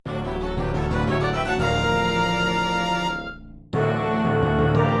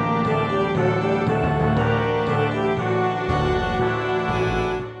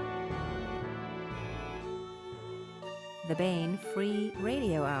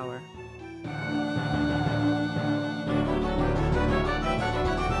Hour.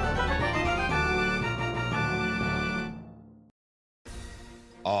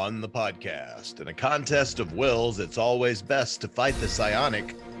 On the podcast, in a contest of wills, it's always best to fight the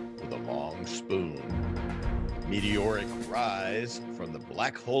psionic with a long spoon. Meteoric rise from the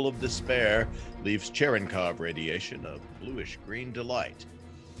black hole of despair leaves Cherenkov radiation of bluish-green delight.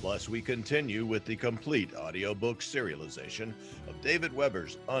 Plus, we continue with the complete audiobook serialization of David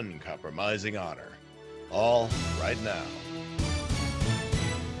Weber's Uncompromising Honor. All right now.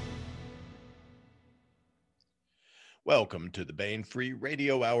 Welcome to the Baen Free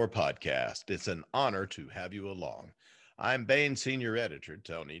Radio Hour podcast. It's an honor to have you along. I'm Baen Senior Editor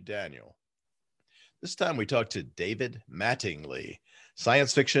Tony Daniel. This time we talk to David Mattingly,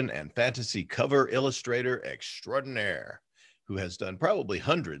 science fiction and fantasy cover illustrator extraordinaire, who has done probably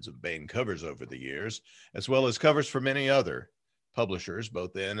hundreds of Baen covers over the years, as well as covers for many other publishers,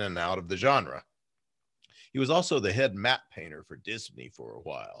 both in and out of the genre. He was also the head map painter for Disney for a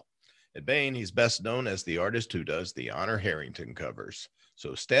while. At Baen, he's best known as the artist who does the Honor Harrington covers.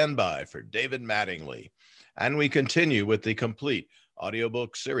 So stand by for David Mattingly. And we continue with the complete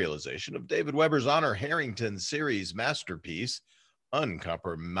audiobook serialization of David Weber's Honor Harrington series masterpiece,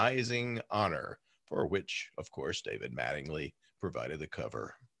 Uncompromising Honor, for which, of course, David Mattingly provided the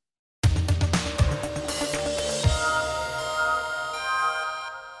cover.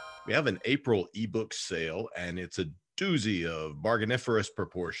 We have an April ebook sale, and it's a doozy of bargainiferous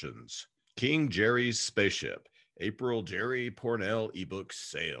proportions. King Jerry's Spaceship, April Jerry Pournelle ebook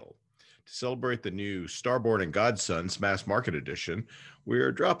sale. To celebrate the new Starborn and Godsons mass market edition, we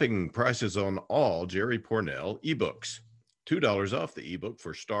are dropping prices on all Jerry Pournelle ebooks. $2 off the ebook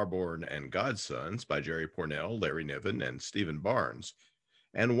for Starborn and Godsons by Jerry Pournelle, Larry Niven, and Stephen Barnes,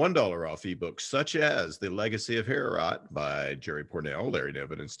 and $1 off ebooks such as The Legacy of Heorot by Jerry Pournelle, Larry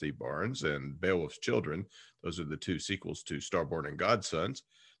Niven, and Steve Barnes, and Beowulf's Children. Those are the two sequels to Starborn and Godsons.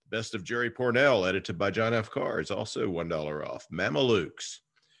 The Best of Jerry Pournelle, edited by John F. Carr, is also $1 off. Mamelukes,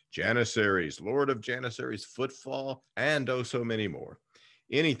 Janissaries, Lord of Janissaries, Footfall, and oh so many more.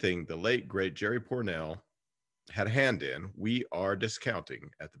 Anything the late, great Jerry Pournelle had a hand in, we are discounting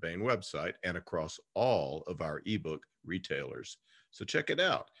at the Baen website and across all of our ebook retailers. So check it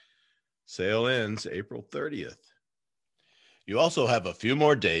out. Sale ends April 30th. You also have a few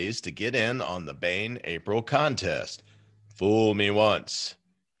more days to get in on the Baen April contest. Fool me once.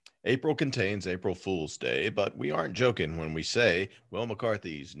 April contains April Fool's Day, but we aren't joking when we say Will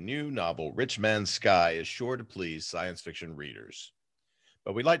McCarthy's new novel, Rich Man's Sky, is sure to please science fiction readers.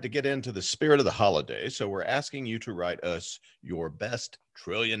 But we'd like to get into the spirit of the holiday, so we're asking you to write us your best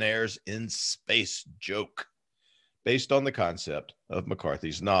trillionaires in space joke, based on the concept of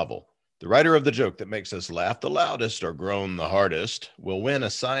McCarthy's novel. The writer of the joke that makes us laugh the loudest or groan the hardest will win a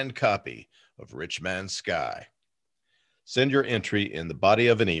signed copy of Rich Man's Sky. Send your entry in the body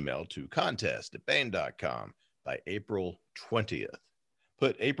of an email to contest@baen.com by April 20th.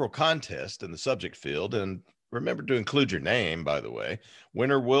 Put April Contest in the subject field, and remember to include your name, by the way.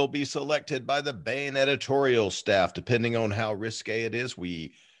 Winner will be selected by the Baen editorial staff. Depending on how risque it is,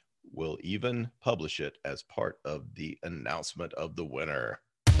 we will even publish it as part of the announcement of the winner.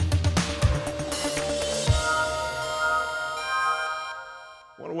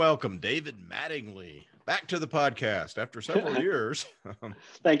 I want to welcome David Mattingly back to the podcast after several years.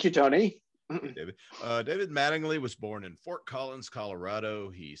 Thank you, Tony. David. David Mattingly was born in Fort Collins, Colorado.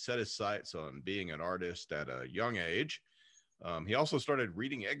 He set his sights on being an artist at a young age. He also started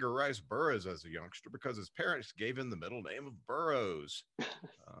reading Edgar Rice Burroughs as a youngster because his parents gave him the middle name of Burroughs.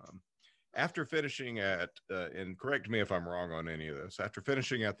 After finishing at, and correct me if I'm wrong on any of this, after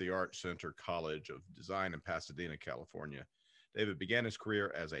finishing at the Art Center College of Design in Pasadena, California, David began his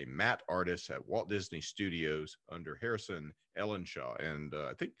career as a matte artist at Walt Disney Studios under Harrison Ellenshaw. And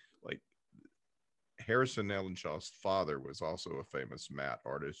I think Harrison Ellenshaw's father was also a famous matte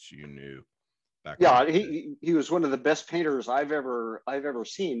artist you knew. Yeah, he was one of the best painters I've ever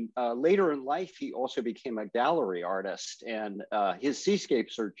seen. Later in life, he also became a gallery artist, and his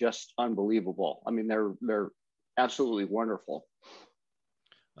seascapes are just unbelievable. I mean, they're absolutely wonderful.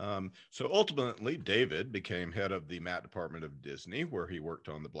 So ultimately, David became head of the matte department of Disney, where he worked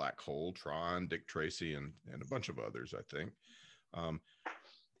on The Black Hole, Tron, Dick Tracy, and a bunch of others, I think.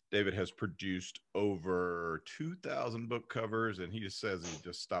 David has produced over 2,000 book covers, and he just says he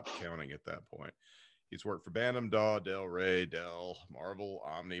just stopped counting at that point. He's worked for Bantam, Daw, Del Rey, Dell, Marvel,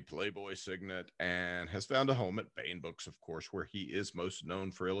 Omni, Playboy, Signet, and has found a home at Baen Books, of course, where he is most known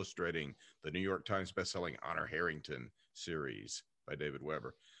for illustrating the New York Times bestselling Honor Harrington series by David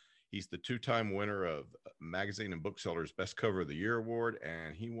Weber. He's the two-time winner of Magazine and Booksellers Best Cover of the Year Award,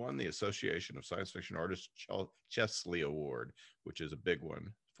 and he won the Association of Science Fiction Artists Chesley Award, which is a big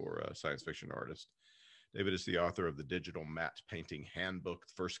one for science fiction artists. David is the author of the Digital Matte Painting Handbook,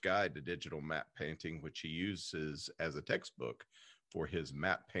 the first guide to digital matte painting, which he uses as a textbook for his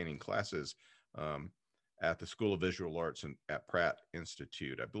matte painting classes at the School of Visual Arts and at Pratt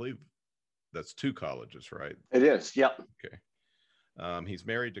Institute. I believe that's 2 colleges, right? It is, yep. Okay. He's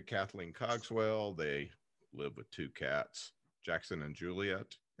married to Kathleen Cogswell. They live with 2 cats, Jackson and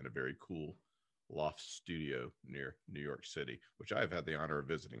Juliet, in a very cool loft studio near New York City, which I've had the honor of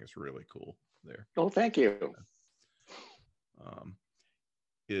visiting. It's really cool there. Oh, thank you.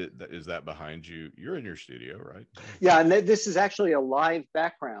 Is that behind you? You're in your studio, right? Yeah, and this is actually a live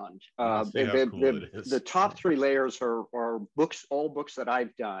background. The top 3 layers are books, all books that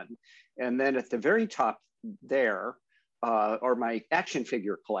I've done. And then at the very top there are my action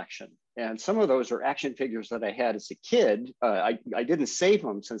figure collection. And some of those are action figures that I had as a kid. I didn't save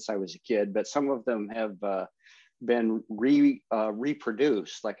them since I was a kid, but some of them have been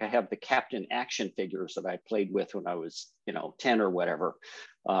reproduced. Like I have the Captain action figures that I played with when I was, 10 or whatever.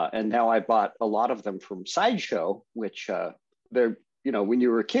 And now I bought a lot of them from Sideshow, which they're, when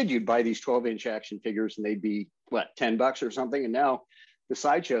you were a kid, you'd buy these 12-inch action figures and they'd be what, $10 or something. And now the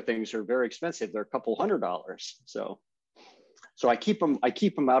Sideshow things are very expensive. They're a couple $100. So I keep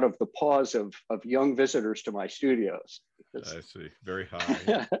them out of the paws of young visitors to my studios. I see. Very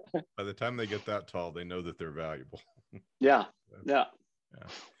high. By the time they get that tall, they know that they're valuable. Yeah.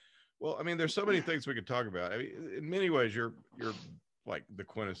 Well, I mean, there's so many things we could talk about. I mean, in many ways, you're like the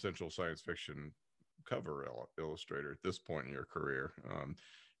quintessential science fiction cover illustrator at this point in your career.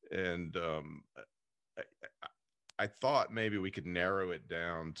 I thought maybe we could narrow it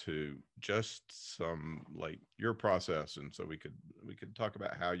down to just some like your process, and so we could talk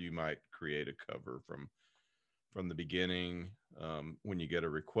about how you might create a cover from the beginning, when you get a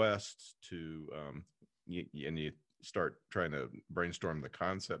request to you start trying to brainstorm the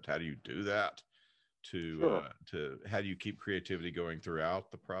concept. How do you do that? To how do you keep creativity going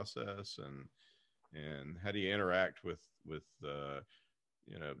throughout the process, and how do you interact with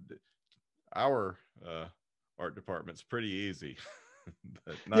our art department's pretty easy,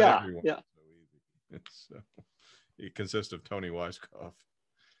 but not everyone is so easy. It consists of Tony Weisskopf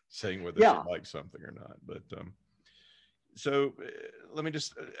saying whether she likes something or not. But so let me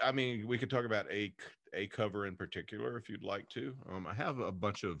just, I mean, we could talk about a cover in particular if you'd like to. I have a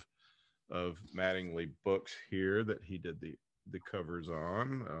bunch of Mattingly books here that he did the covers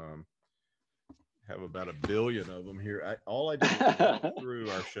on. Have about 1 billion of them here. All I did was walk through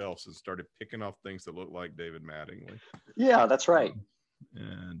our shelves and started picking off things that look like David Mattingly. Yeah, that's right.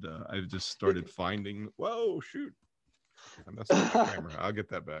 And I just started finding. Whoa, shoot! I messed up the camera. I'll get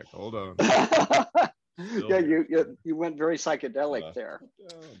that back. Hold on. You went very psychedelic there.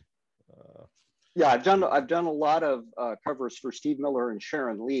 Yeah, I've done a lot of covers for Steve Miller and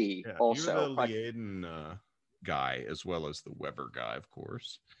Sharon Lee. Yeah, also, you're the Liaden guy as well as the Weber guy, of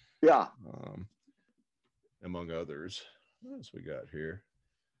course. Yeah. Among others. What else we got here?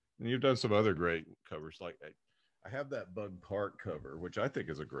 And you've done some other great covers. Like I have that Bug Park cover, which I think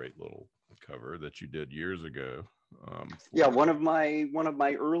is a great little cover that you did years ago. One of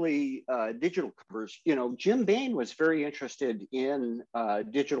my early digital covers. Jim Bain was very interested in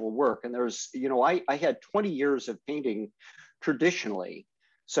digital work, and there's, I had 20 years of painting traditionally,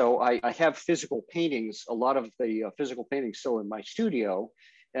 so I have physical paintings, a lot of the physical paintings still in my studio.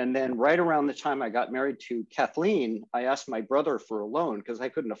 And then right around the time I got married to Kathleen, I asked my brother for a loan because I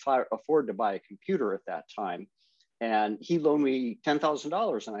couldn't afford to buy a computer at that time. And he loaned me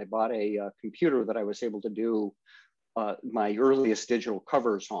 $10,000 and I bought a computer that I was able to do my earliest digital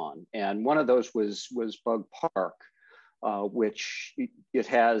covers on. And one of those was Bug Park, which it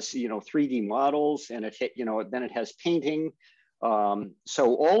has, 3D models, and then it has painting.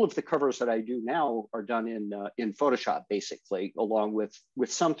 So all of the covers that I do now are done in Photoshop, basically, along with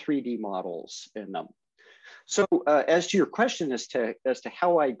some 3D models in them. So as to your question as to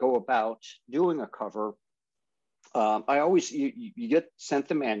how I go about doing a cover, I always, you get sent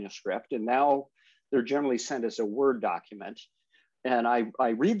the manuscript, and now they're generally sent as a Word document. And I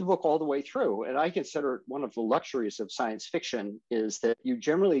read the book all the way through, and I consider it one of the luxuries of science fiction is that you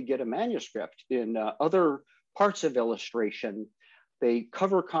generally get a manuscript. In other parts of illustration, they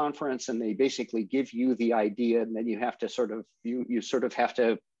cover conference and they basically give you the idea, and then you have to you sort of have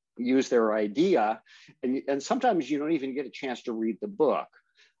to use their idea, and sometimes you don't even get a chance to read the book.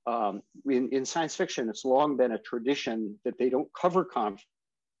 In science fiction, it's long been a tradition that they don't cover conference.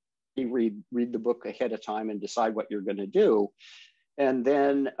 You read the book ahead of time and decide what you're going to do. And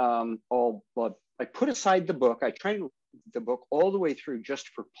then I put aside the book. I tried the book all the way through just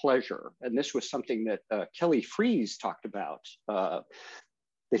for pleasure. And this was something that Kelly Freas talked about,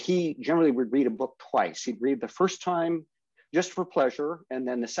 that he generally would read a book twice. He'd read the first time just for pleasure, and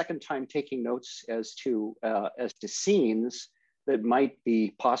then the second time taking notes as to scenes that might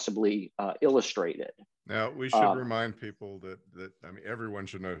be possibly illustrated. Now, we should remind people that I mean, everyone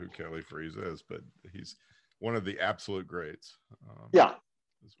should know who Kelly Freas is, but he's one of the absolute greats. Yeah.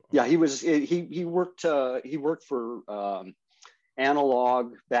 Yeah, he worked for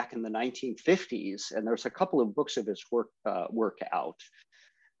Analog back in the 1950s, and there's a couple of books of his work out.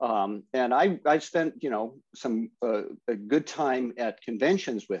 And I spent, a good time at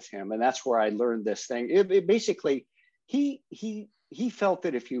conventions with him, and that's where I learned this thing. It basically, he felt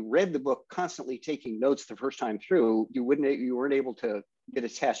that if you read the book constantly taking notes the first time through, you weren't able to get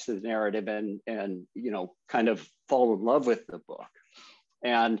attached to the narrative and kind of fall in love with the book.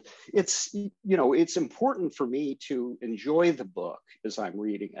 And it's important for me to enjoy the book as I'm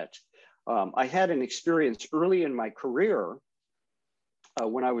reading it. I had an experience early in my career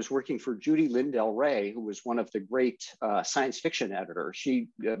when I was working for Judy Lynn Del Rey, who was one of the great science fiction editors. She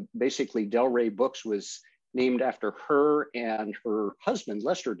basically, Del Rey Books was named after her and her husband,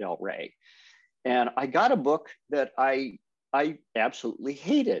 Lester Del Rey. And I got a book that I absolutely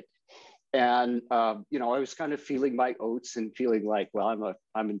hated. And I was kind of feeling my oats and feeling like, well,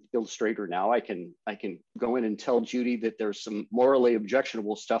 I'm an illustrator now. I can go in and tell Judy that there's some morally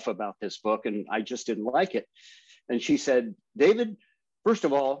objectionable stuff about this book, and I just didn't like it. And she said, David, first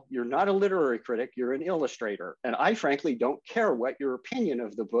of all, you're not a literary critic, you're an illustrator. And I frankly don't care what your opinion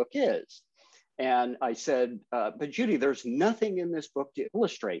of the book is. And I said, but Judy, there's nothing in this book to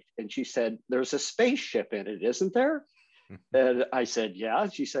illustrate. And she said, there's a spaceship in it, isn't there? And I said, yeah.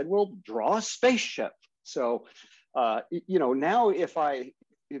 She said, well, draw a spaceship. So, now if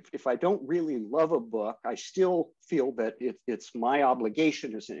I don't really love a book, I still feel that it's my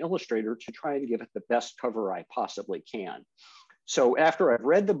obligation as an illustrator to try and give it the best cover I possibly can. So after I've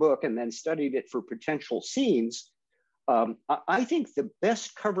read the book and then studied it for potential scenes, I think the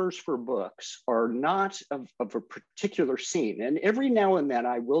best covers for books are not of a particular scene. And every now and then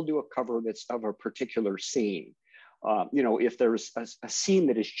I will do a cover that's of a particular scene. If there's a scene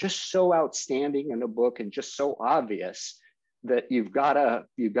that is just so outstanding in a book and just so obvious that you've got to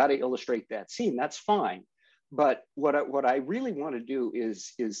illustrate that scene, that's fine. But what I really want to do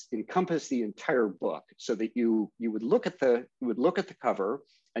is encompass the entire book, so that you would look at the cover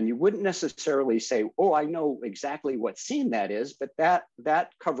and you wouldn't necessarily say, oh, I know exactly what scene that is, but that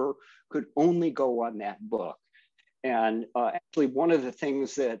cover could only go on that book. And actually, one of the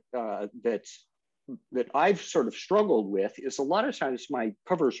things that I've sort of struggled with is a lot of times my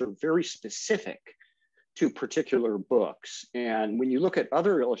covers are very specific to particular books. And when you look at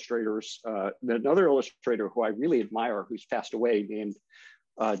other illustrators, another illustrator who I really admire, who's passed away, named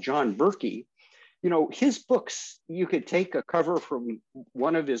John Berkey, his books, you could take a cover from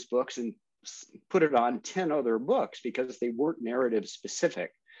one of his books and put it on 10 other books because they weren't narrative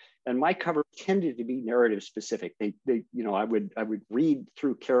specific. And my covers tended to be narrative specific. I would read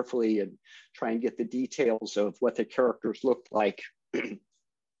through carefully and try and get the details of what the characters looked like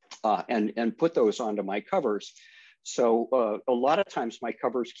and put those onto my covers. So a lot of times my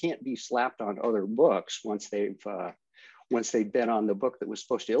covers can't be slapped on other books once they've been on the book that was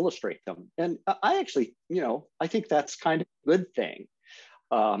supposed to illustrate them. And I actually, I think that's kind of a good thing.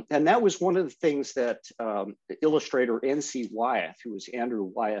 And that was one of the things that illustrator N.C. Wyeth, who was Andrew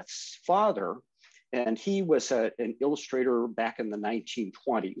Wyeth's father, and he was an illustrator back in the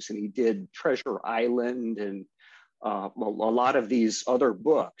 1920s, and he did Treasure Island and a lot of these other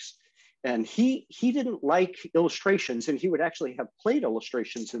books. And he didn't like illustrations, and he would actually have plate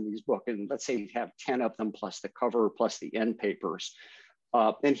illustrations in these books. And let's say he'd have 10 of them, plus the cover, plus the end papers.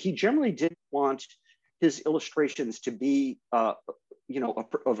 And he generally didn't want his illustrations to be of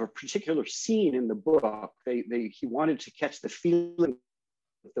a particular scene in the book. He wanted to catch the feeling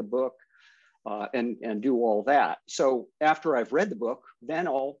of the book and do all that. So after I've read the book, then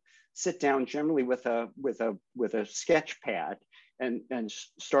I'll sit down generally with a sketch pad and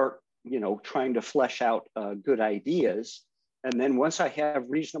start trying to flesh out good ideas. And then once I have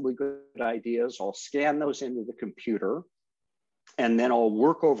reasonably good ideas, I'll scan those into the computer. And then I'll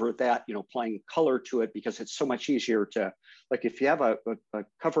work over that, applying color to it, because it's so much easier to, like, if you have a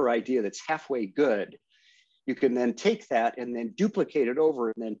cover idea that's halfway good, you can then take that and then duplicate it over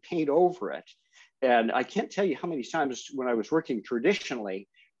and then paint over it. And I can't tell you how many times when I was working traditionally,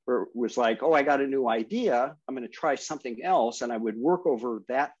 where it was like, oh, I got a new idea, I'm going to try something else. And I would work over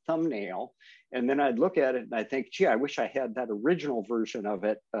that thumbnail. And then I'd look at it and I think, gee, I wish I had that original version of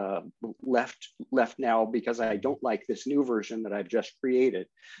it left now, because I don't like this new version that I've just created.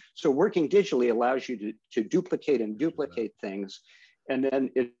 So working digitally allows you to duplicate and duplicate things. And then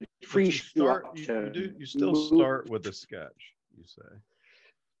it frees you up to you still start with a sketch, you say?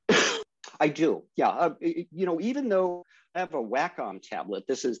 I do, yeah. You know, even though I have a Wacom tablet,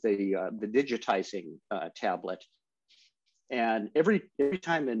 this is the digitizing tablet. And every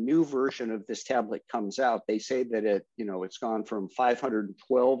time a new version of this tablet comes out, they say that it's gone from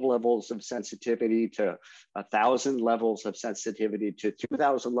 512 levels of sensitivity to 1,000 levels of sensitivity to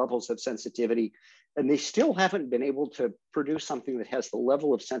 2,000 levels of sensitivity. And they still haven't been able to produce something that has the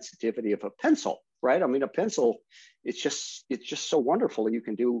level of sensitivity of a pencil, right? I mean, a pencil, it's just so wonderful. You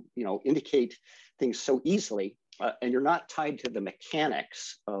can indicate things so easily, and you're not tied to the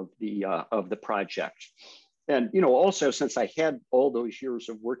mechanics of the project. And, also, since I had all those years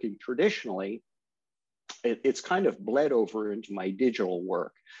of working traditionally, it's kind of bled over into my digital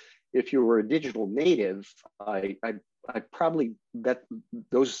work. If you were a digital native, I probably bet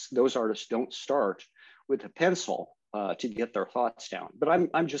those artists don't start with a pencil to get their thoughts down. But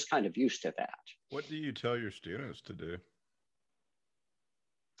I'm just kind of used to that. What do you tell your students to do?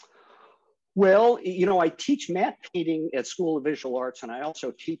 Well, I teach matte painting at School of Visual Arts, and I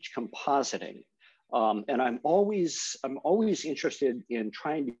also teach compositing. And I'm always interested in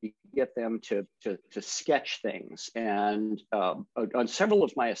trying to get them to sketch things. And on several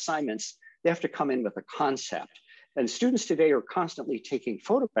of my assignments, they have to come in with a concept. And students today are constantly taking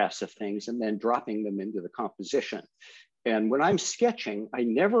photographs of things and then dropping them into the composition. And when I'm sketching, I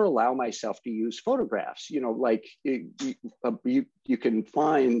never allow myself to use photographs. Like you can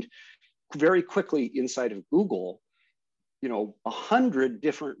find very quickly inside of Google 100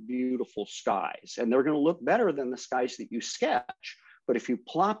 different beautiful skies, and they're going to look better than the skies that you sketch. But if you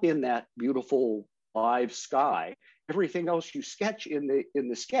plop in that beautiful live sky, everything else you sketch in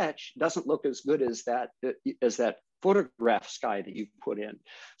the sketch doesn't look as good as that photograph sky that you put in.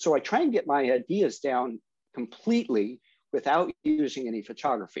 So I try and get my ideas down completely without using any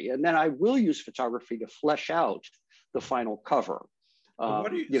photography, and then I will use photography to flesh out the final cover.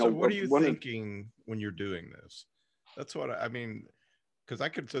 What are you thinking when you're doing this? That's what I mean, because I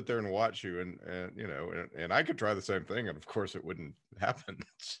could sit there and watch you and I could try the same thing, and of course it wouldn't happen.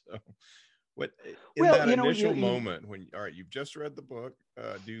 So what in that initial moment when, all right, you've just read the book,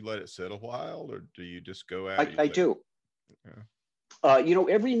 do you let it sit a while, or do you just go at it? I do. Yeah.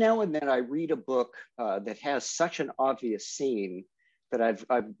 Every now and then I read a book that has such an obvious scene that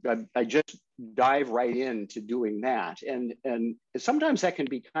I just dive right into doing that. And sometimes that can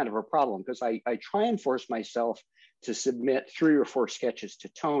be kind of a problem, because I try and force myself to submit 3 or 4 sketches to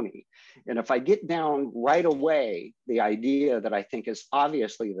Tony. And if I get down right away the idea that I think is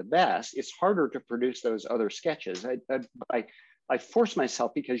obviously the best, it's harder to produce those other sketches. I force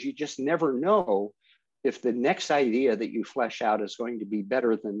myself, because you just never know if the next idea that you flesh out is going to be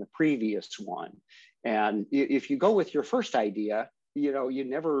better than the previous one. And if you go with your first idea, you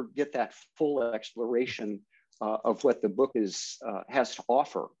never get that full exploration of what the book has to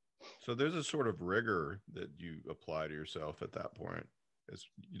offer. So there's a sort of rigor that you apply to yourself at that point.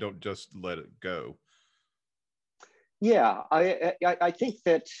 You don't just let it go. Yeah, I think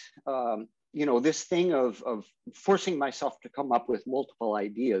that this thing of forcing myself to come up with multiple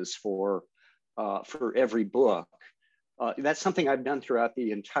ideas for every book. That's something I've done throughout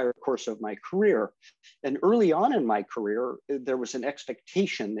the entire course of my career. And early on in my career, there was an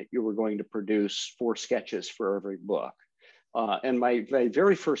expectation that you were going to produce 4 sketches for every book. And my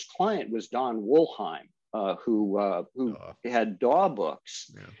very first client was Don Wollheim, who had DAW books.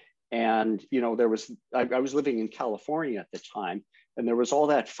 Yeah. And, I was living in California at the time, and there was all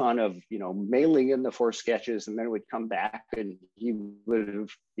that fun of, mailing in the 4 sketches, and then it would come back and he would have,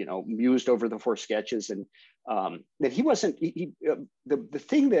 mused over the 4 sketches. And that he wasn't, the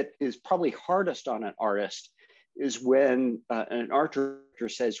thing that is probably hardest on an artist is when an art director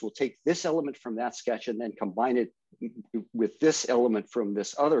says, we'll take this element from that sketch and then combine it with this element from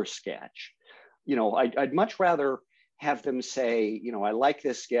this other sketch. I'd much rather have them say, I like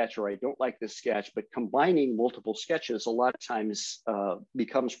this sketch or I don't like this sketch, but combining multiple sketches a lot of times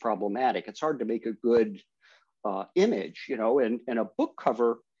becomes problematic. It's hard to make a good image, and a book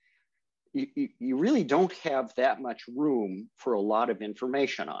cover, you really don't have that much room for a lot of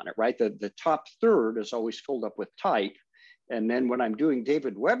information on it, right? The top third is always filled up with type. And then when I'm doing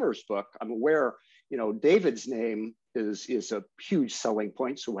David Weber's book, I'm aware, David's name is a huge selling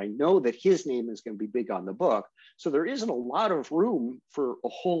point. So I know that his name is going to be big on the book. So there isn't a lot of room for a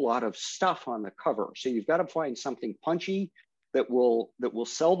whole lot of stuff on the cover. So you've got to find something punchy that will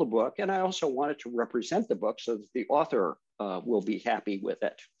sell the book. And I also want it to represent the book so that the author will be happy with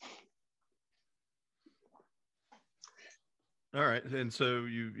it. All right, and so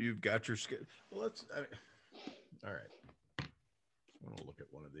you've got your sketch. Well, all right. I want to look at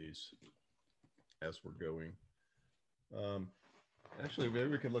one of these as we're going. Actually,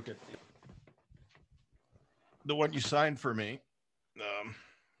 maybe we could look at the one you signed for me.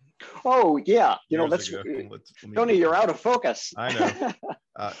 Oh yeah, Tony, you're out of focus. I know.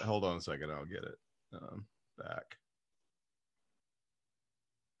 Hold on a second, I'll get it back.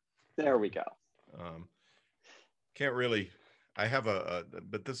 There we go. Can't really. I have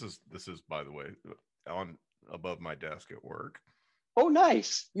but this is by the way on above my desk at work. Oh,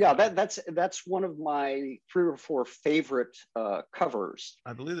 nice. Yeah, that's one of my 3 or 4 favorite covers.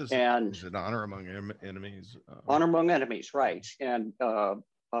 I believe this is an Honor Among Enemies. Honor Among Enemies, right. And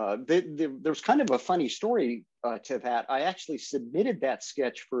there's kind of a funny story to that. I actually submitted that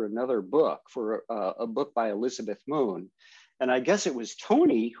sketch for another book, for a book by Elizabeth Moon. And I guess it was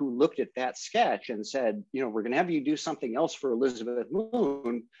Tony who looked at that sketch and said, we're going to have you do something else for Elizabeth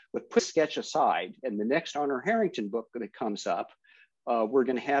Moon, but put sketch aside. And the next Honor Harrington book that comes up, we're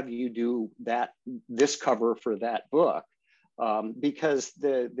going to have you do this cover for that book, because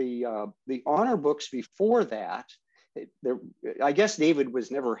the honor books before that, I guess David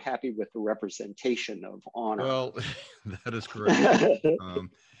was never happy with the representation of honor. Well, that is correct.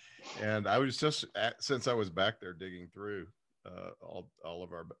 And I was just since I was back there digging through all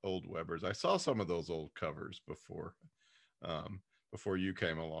of our old Webers, I saw some of those old covers before you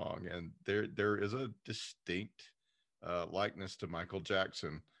came along, and there is a distinct likeness to Michael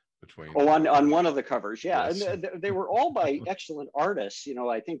Jackson between on one of the covers. Yeah. Yes. And they were all by excellent artists.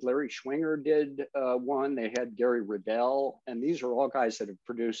 I think Larry Schwinger did one. They had Gary Riddell, and these are all guys that have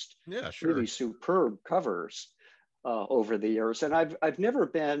produced really superb covers over the years. And I've never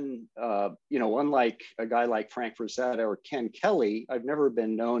been unlike a guy like Frank Frazetta or Ken Kelly, I've never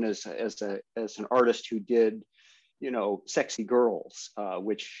been known as an artist who did sexy girls,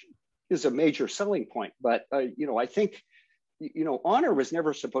 which is a major selling point. But, I think, Honor was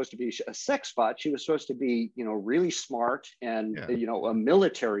never supposed to be a sex bot. She was supposed to be, really smart and, a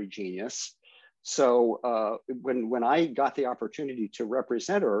military genius. So when I got the opportunity to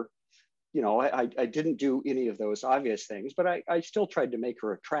represent her, I didn't do any of those obvious things, but I still tried to make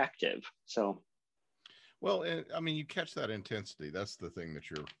her attractive. So. Well, and I mean, you catch that intensity. That's the thing that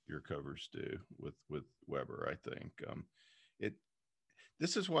your covers do with Weber, I think.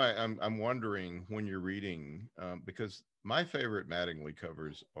 This is why I'm wondering when you're reading, because my favorite Mattingly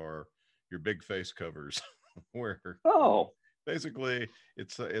covers are your big face covers, where basically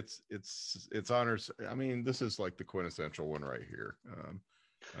it's honors. I mean, this is like the quintessential one right here.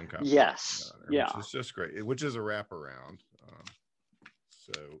 Yes, yeah, which is just great. Which is a wraparound,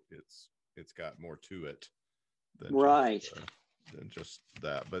 so it's got more to it than just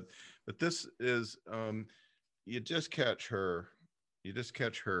that. But this is you just catch her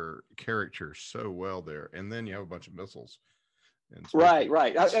character so well there, and then you have a bunch of missiles. Right.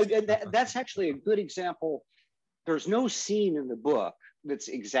 That's actually a good example. There's no scene in the book that's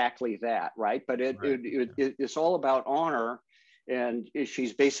exactly that, right? But it's all about honor. And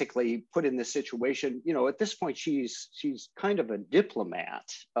she's basically put in this situation, at this point, she's kind of a diplomat.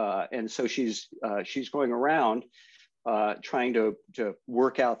 And so she's going around trying to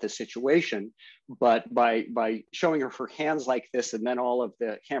work out the situation. But by showing her hands like this, and then all of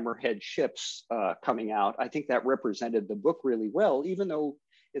the hammerhead ships coming out, I think that represented the book really well, even though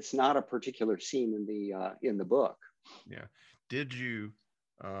it's not a particular scene in the book. Yeah. Did you,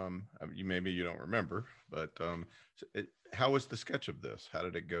 maybe you don't remember, but how was the sketch of this? How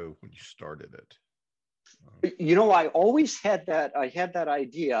did it go when you started it? I always had that. I had that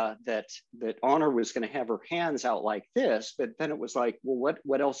idea that Honor was going to have her hands out like this, but then it was like, well,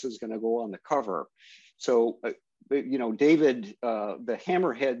 what else is going to go on the cover? So, David, the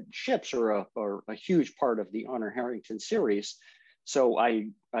hammerhead ships are a huge part of the Honor Harrington series. So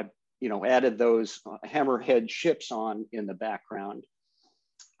I added those hammerhead ships on in the background.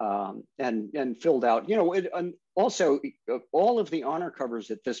 And filled out, also all of the honor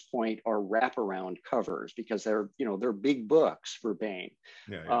covers at this point are wraparound covers because they're big books for Baen.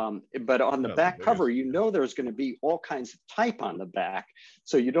 But on the back cover, there's going to be all kinds of type on the back.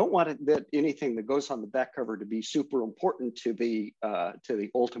 So you don't want anything that goes on the back cover to be super important to the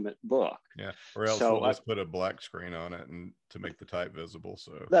ultimate book. Yeah, or else we'll just put a black screen on it and to make the type visible.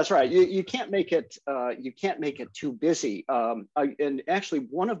 So that's right. You can't make it too busy. And actually,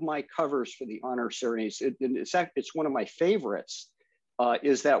 one of my covers for the honor series, it's it's one of my favorites.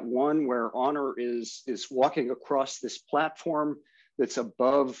 Is that one where Honor is walking across this platform that's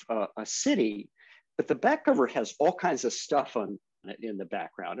above a city, but the back cover has all kinds of stuff on it in the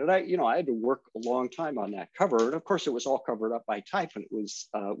background. And I had to work a long time on that cover, and of course it was all covered up by type, and it was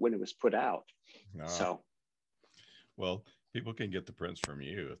when it was put out. So, well, people can get the prints from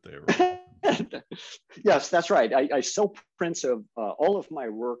you if they ever. Yes, that's right. I sell prints of all of my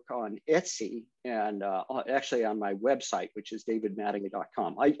work on Etsy and actually on my website, which is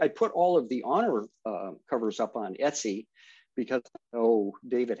davidmattingly.com. I put all of the Honor covers up on Etsy because I know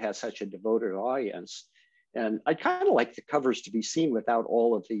David has such a devoted audience. And I kind of like the covers to be seen without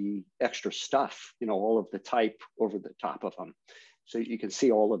all of the extra stuff, all of the type over the top of them. So you can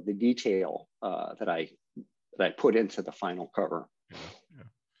see all of the detail that I put into the final cover. Yeah.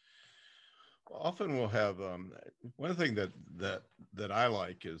 Well, often we'll have one thing that I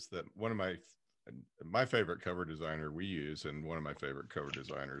like is that one of my favorite cover designer we use, and one of my favorite cover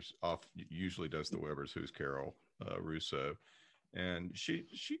designers usually does the Weber's, who's Carol Russo, and she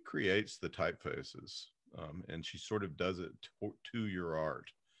creates the typefaces, and she sort of does it to your art,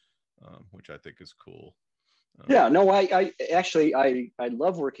 which I think is cool. Yeah, no, I actually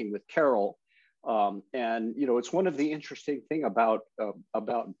love working with Carol. And it's one of the interesting thing about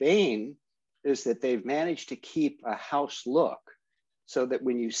Baen is that they've managed to keep a house look, so that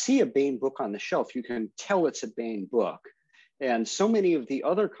when you see a Baen book on the shelf, you can tell it's a Baen book. And so many of the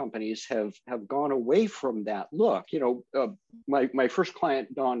other companies have gone away from that look. My first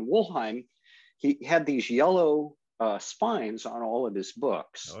client, Don Wollheim, he had these yellow spines on all of his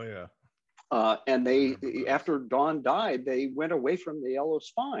books. Oh yeah. And after Don died, they went away from the yellow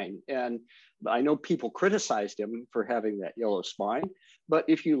spine. And I know people criticized him for having that yellow spine, but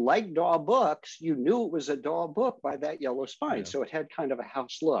if you liked Daw books, you knew it was a Daw book by that yellow spine. Yeah. So it had kind of a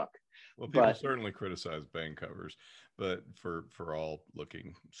house look. Well, people certainly criticize Baen covers, but for all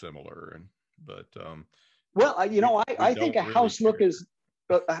looking similar. Well, I think a house look is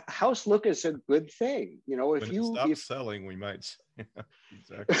a good thing. If when you stop selling, we might.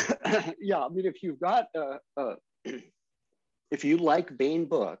 Exactly. Yeah, I mean, if you've got if you like Baen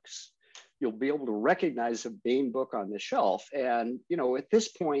books, you'll be able to recognize a Baen book on the shelf. And at this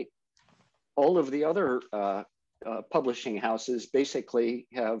point, all of the other publishing houses basically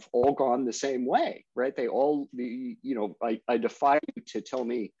have all gone the same way, right? They all, I defy you to tell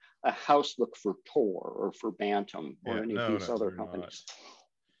me a house look for Tor or for Bantam or any of these other companies.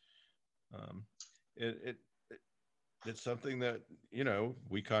 It's something that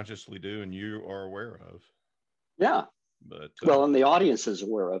we consciously do and you are aware of. Yeah, but and the audience is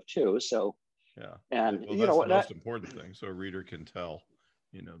aware of too. So yeah, and that's the most important thing. So a reader can tell,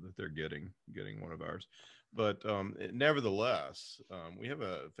 that they're getting one of ours. But nevertheless, we have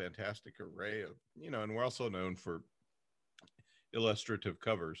a fantastic array of and we're also known for illustrative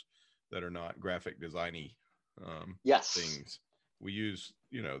covers that are not graphic designy things. We use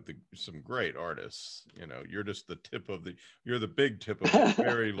some great artists. You're just you're the big tip of a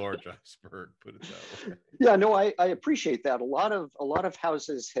very large iceberg, put it that way. Yeah, no, I appreciate that. A lot of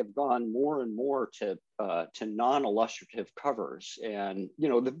houses have gone more and more to non-illustrative covers, and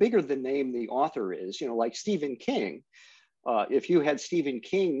the bigger the name the author is, like Stephen King. If you had Stephen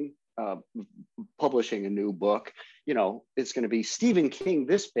King publishing a new book, it's going to be Stephen King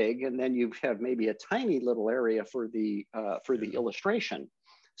this big, and then you have maybe a tiny little area for the illustration.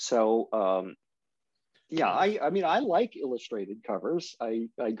 So I mean, I like illustrated covers.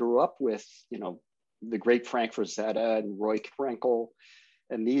 I grew up with the great Frank Frazetta and Roy Krenkel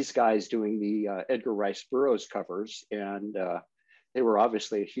and these guys doing the Edgar Rice Burroughs covers, and they were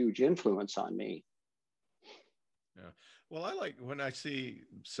obviously a huge influence on me. Yeah. Well, I like when I see,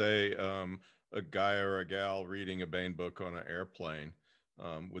 say, a guy or a gal reading a Baen book on an airplane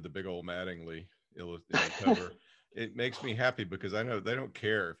with a big old Mattingly cover. It makes me happy because I know they don't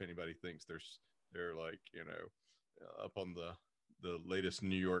care if anybody thinks they're like, up on the latest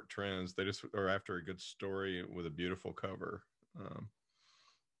New York trends. They just are after a good story with a beautiful cover.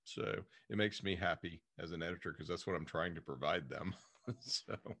 So it makes me happy as an editor because that's what I'm trying to provide them.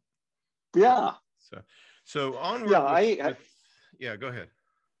 So yeah. So onward. Yeah, go ahead.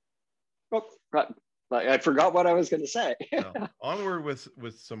 Oh, right. I forgot what I was going to say. Onward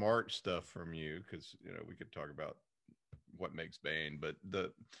with some art stuff from you, because we could talk about what makes Baen, but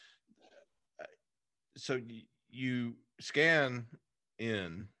so you scan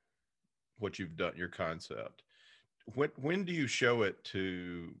in what you've done, your concept. When do you show it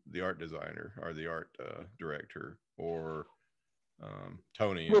to the art designer or the art director or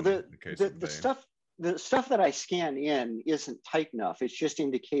Tony? Well, the stuff that I scan in isn't tight enough. It's just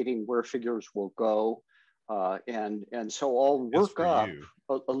indicating where figures will go. And so I'll work up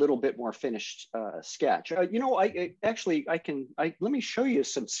a little bit more finished sketch. You know, I let me show you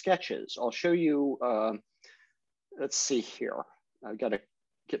some sketches. I'll show you, let's see here. I've got to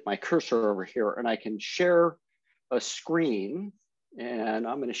get my cursor over here, and I can share a screen, and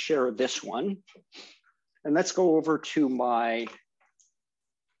I'm going to share this one. And let's go over to my,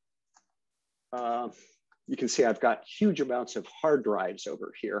 you can see I've got huge amounts of hard drives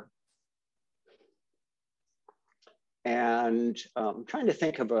over here. And I'm trying to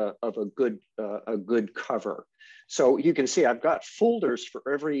think of a good cover. So you can see I've got folders for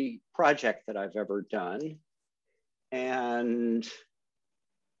every project that I've ever done. And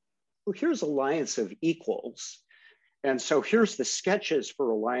well, here's Alliance of Equals. And so here's the sketches for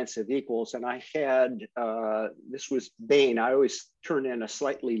Alliance of Equals. And I had, this was Bain. I always turn in a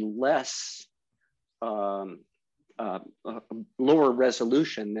slightly less, lower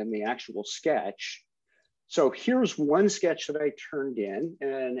resolution than the actual sketch. So here's one sketch that I turned in,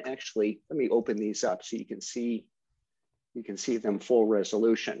 and actually, let me open these up so you can see them full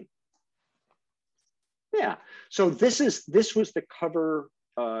resolution. Yeah, so this was the cover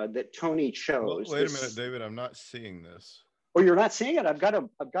that Tony chose. Well, wait a minute, David, I'm not seeing this. Oh, you're not seeing it? I've got a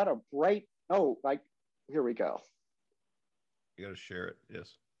bright, oh, here we go. You got to share it,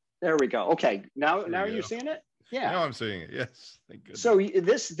 yes. There we go. Okay, now you're seeing it? Yeah. Now I'm seeing it. Yes. Thank goodness. So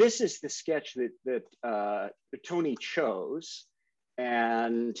this is the sketch that Tony chose,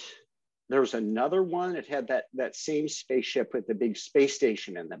 and there's another one. It had that same spaceship with the big space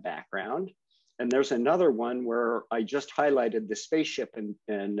station in the background, and there's another one where I just highlighted the spaceship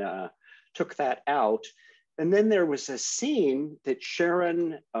and took that out, and then there was a scene that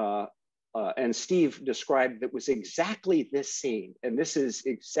Sharon and Steve described that was exactly this scene. And this is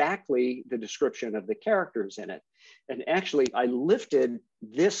exactly the description of the characters in it. And actually, I lifted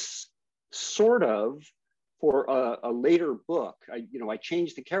this sort of for a later book. I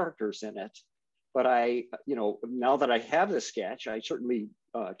changed the characters in it, but now that I have the sketch, I certainly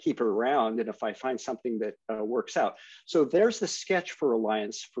keep it around. And if I find something that works out. So there's the sketch for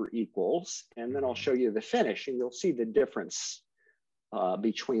Alliance for Equals. And then I'll show you the finish, and you'll see the difference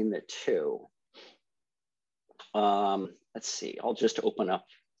between the two. Let's see, I'll just open up.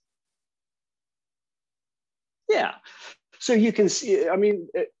 Yeah, so you can see, I mean,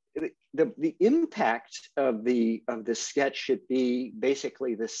 the impact of the sketch should be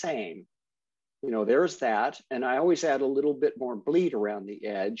basically the same. You know, there's that, and I always add a little bit more bleed around the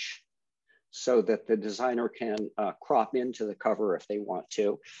edge so that the designer can crop into the cover if they want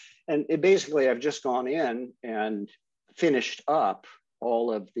to. And basically, I've just gone in and finished up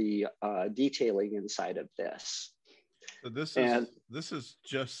all of the detailing inside of this. So this is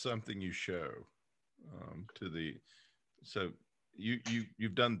just something you show to the. So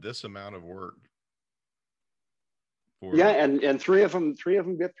you've done this amount of work. Yeah, and three of them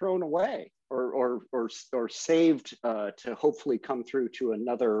get thrown away or saved to hopefully come through to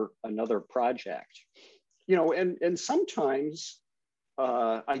another project. You know, and sometimes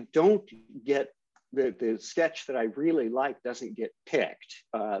I don't get. The sketch that I really like doesn't get picked.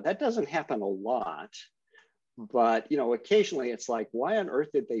 That doesn't happen a lot, but you know, occasionally it's like, why on earth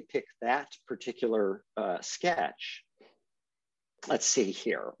did they pick that particular sketch? Let's see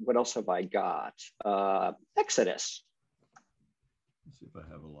here. What else have I got? Exodus. Let's see if I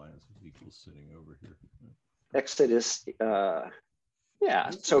have Alliance of Equals sitting over here. Exodus. Yeah.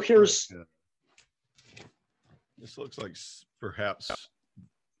 So here's. This looks like perhaps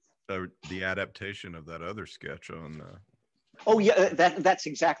the adaptation of that other sketch on. Oh yeah, that's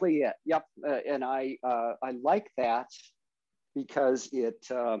exactly it. Yep, and I like that because it.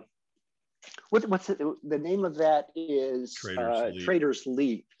 What's the name of that is Trader's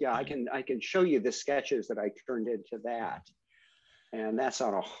Leap. Yeah, I can show you the sketches that I turned into that, and that's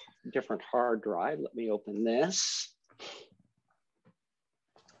on a different hard drive. Let me open this,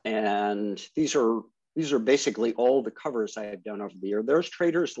 and these are basically all the covers I have done over the year. There's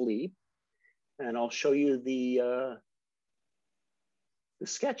Trader's Leap, and I'll show you the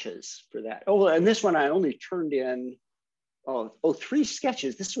sketches for that. Oh, and this one I only turned in, three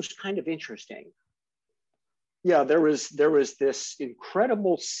sketches. This was kind of interesting. Yeah, there was this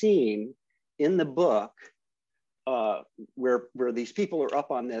incredible scene in the book where these people are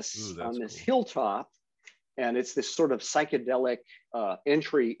up on this hilltop, and it's this sort of psychedelic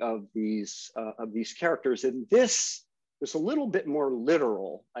entry of these characters. And this was a little bit more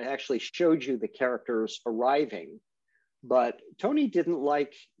literal. I actually showed you the characters arriving, but Tony didn't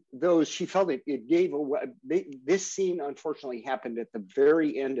like those. She felt it gave away. This scene, unfortunately, happened at the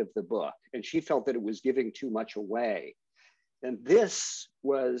very end of the book, and she felt that it was giving too much away. And this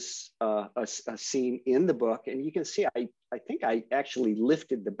was a scene in the book. And you can see, I think I actually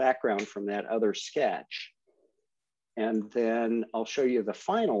lifted the background from that other sketch. And then I'll show you the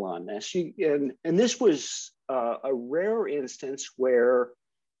final on this. And this was a rare instance where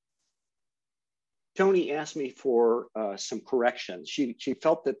Toni asked me for some corrections. She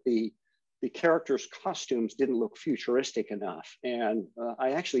felt that the characters' costumes didn't look futuristic enough. And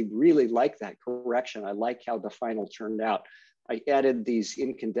I actually really like that correction. I like how the final turned out. I added these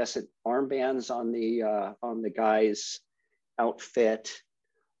incandescent armbands on the guy's outfit.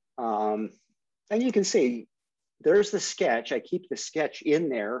 And you can see, there's the sketch. I keep the sketch in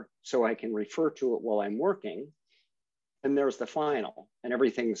there so I can refer to it while I'm working. And there's the final, and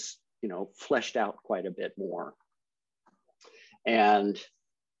everything's, you know, fleshed out quite a bit more. And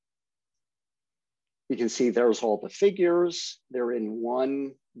you can see there's all the figures. They're in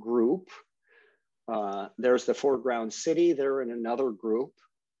one group. There's the foreground city. They're in another group.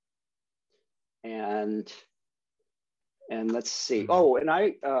 And let's see. Oh, and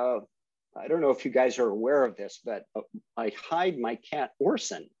I don't know if you guys are aware of this, but I hide my cat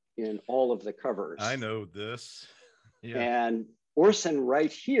Orson in all of the covers. I know this. Yeah. And Orson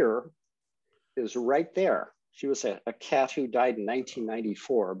right here is right there. She was a cat who died in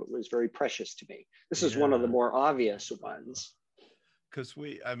 1994, but was very precious to me. This is one of the more obvious ones. Because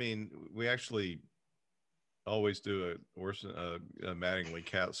we actually always do a Mattingly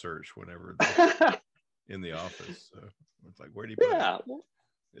cat search whenever in the office. So it's like, where do you put it? Well,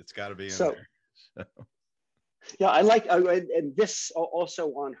 it's got to be in there. So. Yeah, I like, and this also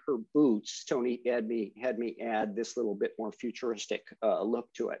on her boots, Toni had me add this little bit more futuristic look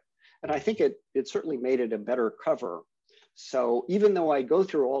to it. And I think it certainly made it a better cover. So even though I go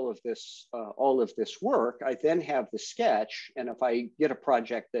through all of this work, I then have the sketch. And if I get a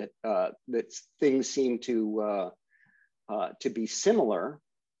project that things seem to be similar,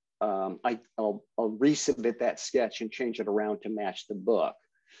 I'll resubmit that sketch and change it around to match the book.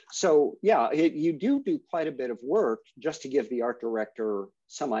 So yeah, you do quite a bit of work just to give the art director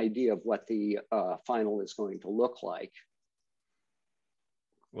some idea of what the final is going to look like.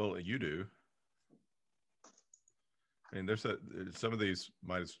 Well, you do. I mean, there's some of these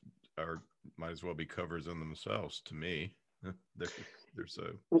might as well be covers in themselves to me. they're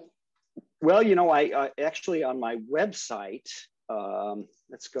so. Well, you know, I actually on my website.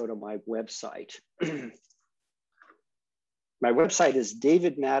 Let's go to my website. My website is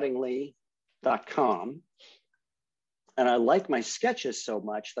davidmattingly.com. And I like my sketches so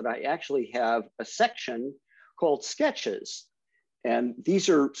much that I actually have a section called sketches. And these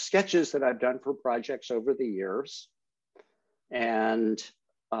are sketches that I've done for projects over the years. And,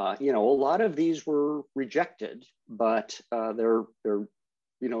 you know, a lot of these were rejected, but they're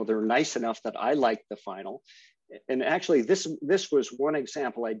nice enough that I like the final. And actually, this was one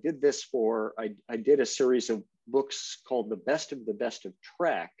example. I did this for, I did a series of books called The Best of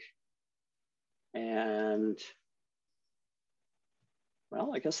Trek. And,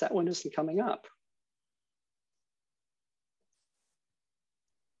 well, I guess that one isn't coming up.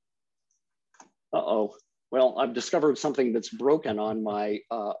 Uh-oh. Well, I've discovered something that's broken on my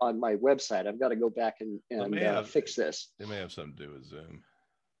website. I've got to go back and fix this. It may have something to do with Zoom.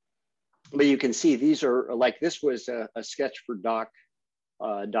 But you can see these are like, this was a sketch for Doc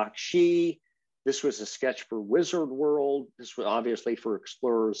Shee. This was a sketch for Wizard World. This was obviously for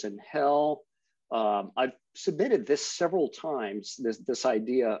Explorers in Hell. I've submitted this several times, this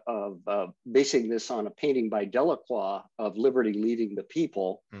idea of basing this on a painting by Delacroix of Liberty Leading the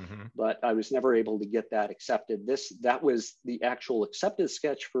People, but I was never able to get that accepted. That was the actual accepted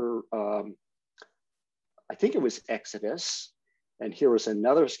sketch for, I think it was Exodus. And here was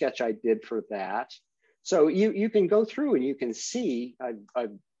another sketch I did for that. So you can go through and you can see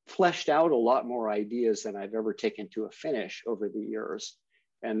I've fleshed out a lot more ideas than I've ever taken to a finish over the years.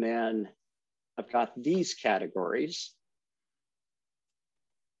 And then I've got these categories.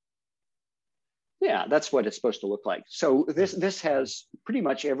 Yeah, that's what it's supposed to look like. So this has pretty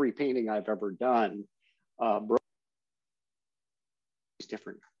much every painting I've ever done, these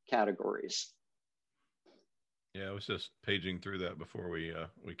different categories. Yeah, I was just paging through that before we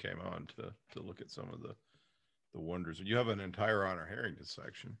came on to look at some of the wonders. You have an entire Honor Harrington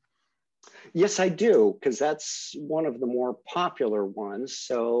section. Yes, I do, because that's one of the more popular ones.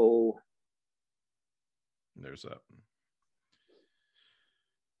 So there's that.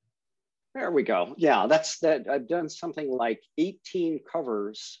 There we go. Yeah, that's that. I've done something like 18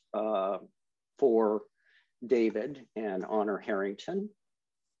 covers for David and Honor Harrington.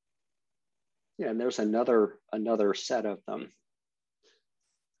 Yeah, and there's another set of them.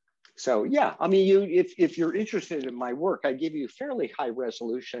 So yeah, I mean, if you're interested in my work, I give you fairly high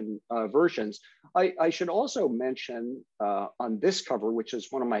resolution versions. I should also mention on this cover, which is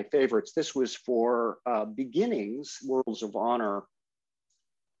one of my favorites, this was for Beginnings, Worlds of Honor.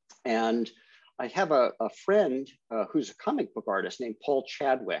 And I have a friend who's a comic book artist named Paul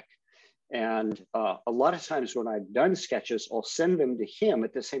Chadwick. And a lot of times when I've done sketches, I'll send them to him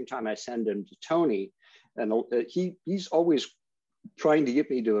at the same time I send them to Tony. And he's always trying to get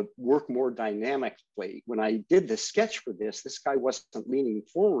me to work more dynamically. When I did the sketch for this guy wasn't leaning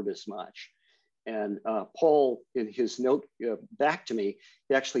forward as much. And Paul, in his note back to me,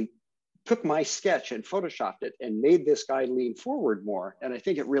 he actually took my sketch and photoshopped it and made this guy lean forward more. And I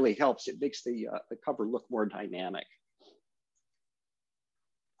think it really helps. It makes the cover look more dynamic.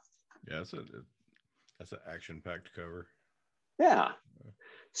 Yeah, that's an action-packed cover. Yeah.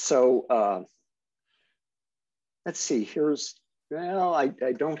 So let's see. Well, I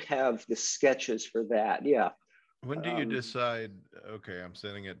don't have the sketches for that. Yeah. When do you decide, okay, I'm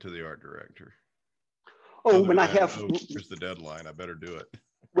sending it to the art director? Oh, when I have... here's the deadline. I better do it.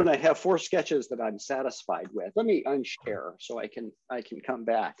 When I have 4 sketches that I'm satisfied with. Let me unshare so I can come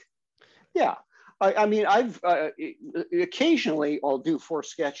back. Yeah. I mean, I've occasionally I'll do 4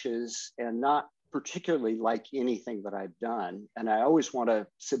 sketches and not particularly like anything that I've done. And I always want to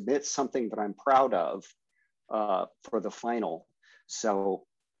submit something that I'm proud of for the final. So,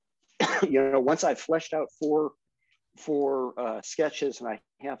 once I've fleshed out 4 sketches and I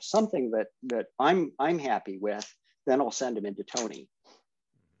have something that I'm happy with, then I'll send them into Tony.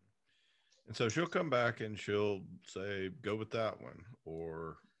 And so she'll come back and she'll say, go with that one,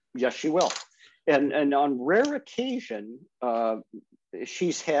 or... Yes, she will. And on rare occasion,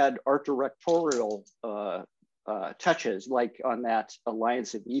 she's had art directorial touches, like on that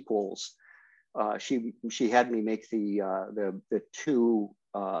Alliance of Equals. She had me make the two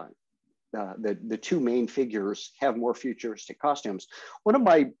main figures have more futuristic costumes.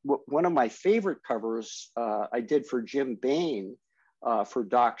 One of my favorite covers I did for Jim Bain for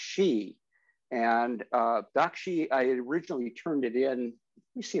Doc Shee. And Doc Shee, I originally turned it in.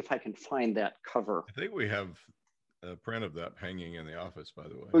 Let me see if I can find that cover. I think we have a print of that hanging in the office, by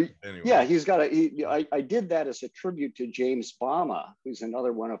the way. Anyway. Yeah, he's got I did that as a tribute to James Bama, who's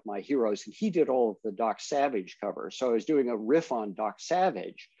another one of my heroes, and he did all of the Doc Savage covers. So I was doing a riff on Doc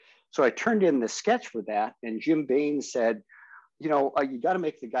Savage. So I turned in the sketch for that, and Jim Bain said, you got to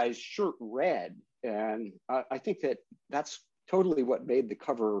make the guy's shirt red. And I think that's totally what made the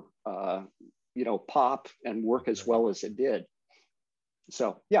cover, pop and work as well as it did.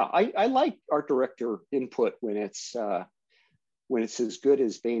 So yeah, I like art director input when it's as good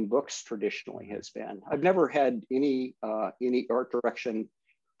as Bain Books traditionally has been. I've never had any art direction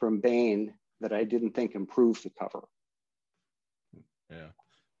from Bain that I didn't think improved the cover. Yeah,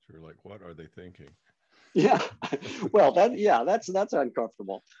 so you're like, what are they thinking? Yeah, well, that's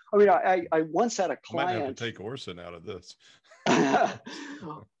uncomfortable. I mean, I once had a client. I might have to take Orson out of this. Yeah,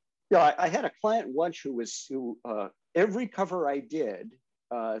 I had a client once who every cover I did,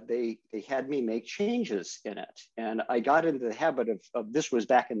 they had me make changes in it. And I got into the habit of this was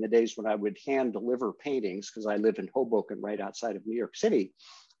back in the days when I would hand deliver paintings, because I live in Hoboken right outside of New York City.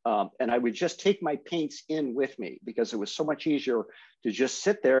 And I would just take my paints in with me because it was so much easier to just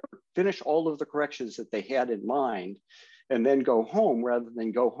sit there, finish all of the corrections that they had in mind, and then go home rather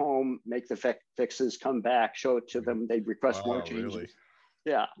than go home, make the fixes, come back, show it to them. They'd request more changes. Really?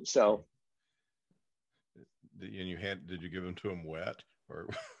 Yeah. So. And did you give them to them wet or?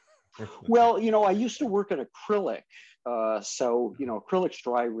 Well, I used to work in acrylic. So, acrylics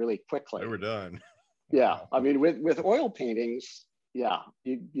dry really quickly. They were done. Yeah. I mean, with oil paintings, yeah,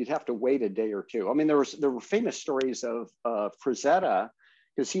 you'd have to wait a day or two. I mean, there were famous stories of Frazetta,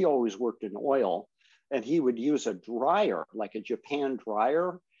 because he always worked in oil, and he would use a dryer, like a Japan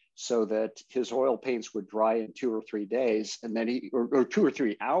dryer, so that his oil paints would dry in 2 or 3 days, and then or 2 or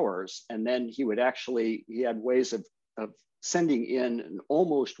 3 hours, and then he had ways of sending in an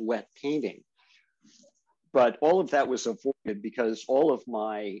almost wet painting. But all of that was avoided because all of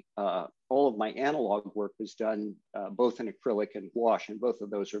my analog work was done both in acrylic and gouache, and both of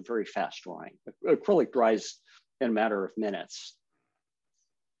those are very fast drying. Acrylic dries in a matter of minutes.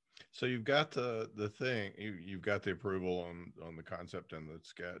 So you've got the thing, you've got the approval on the concept and the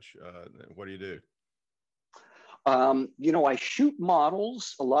sketch. What do you do? I shoot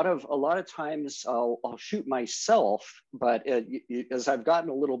models. A lot of times I'll shoot myself, but as I've gotten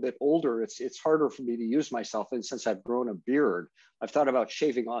a little bit older, it's harder for me to use myself. And since I've grown a beard, I've thought about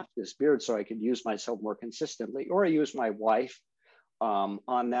shaving off this beard so I could use myself more consistently, or I use my wife.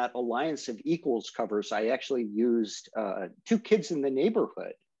 On that Alliance of Equals covers, I actually used 2 kids in the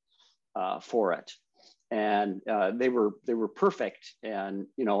neighborhood. for it. And they were perfect. And,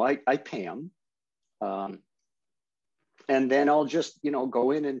 I pay them. And then I'll just,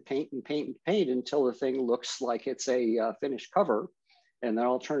 go in and paint and paint and paint until the thing looks like it's a finished cover. And then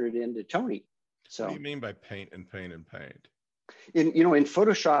I'll turn it into Tony. So what do you mean by paint and paint and paint? In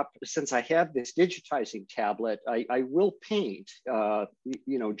Photoshop, since I have this digitizing tablet, I will paint.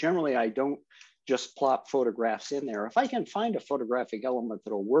 Generally I don't just plop photographs in there. If I can find a photographic element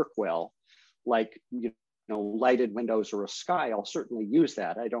that'll work well, like lighted windows or a sky, I'll certainly use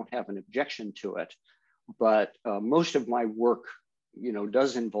that. I don't have an objection to it. But most of my work,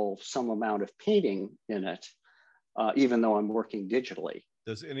 does involve some amount of painting in it, even though I'm working digitally.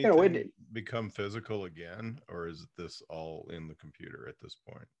 Does anything become physical again, or is this all in the computer at this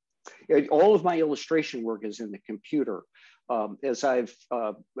point? All of my illustration work is in the computer. As I've,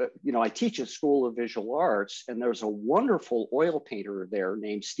 I teach at School of Visual Arts, and there's a wonderful oil painter there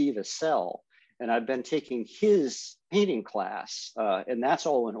named Steve Assell. And I've been taking his painting class, and that's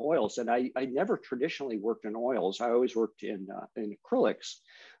all in oils. And I never traditionally worked in oils. I always worked in acrylics,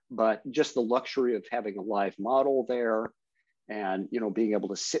 but just the luxury of having a live model there and, being able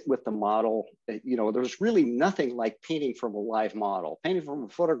to sit with the model, there's really nothing like painting from a live model. Painting from a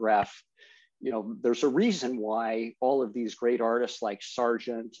photograph, there's a reason why all of these great artists like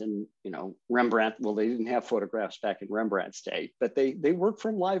Sargent and, Rembrandt, well, they didn't have photographs back in Rembrandt's day, but they work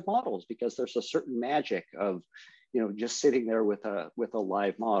from live models because there's a certain magic of, just sitting there with a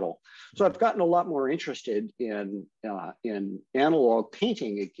live model. So I've gotten a lot more interested in analog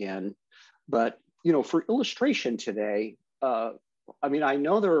painting again, but, for illustration today, I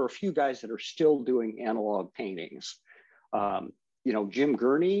know there are a few guys that are still doing analog paintings. Jim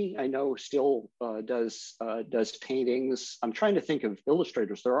Gurney, I know, still does paintings. I'm trying to think of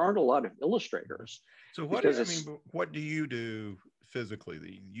illustrators. There aren't a lot of illustrators. So what do you do physically?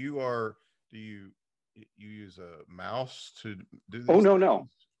 Do you use a mouse to do this? Oh, no.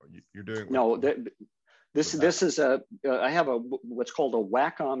 You're doing no. This is I have what's called a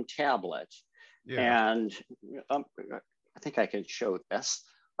Wacom tablet, and I think I can show this.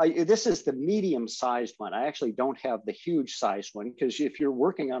 This is the medium-sized one. I actually don't have the huge-sized one because if you're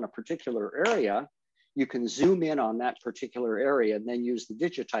working on a particular area, you can zoom in on that particular area and then use the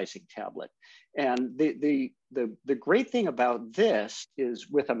digitizing tablet. And the great thing about this is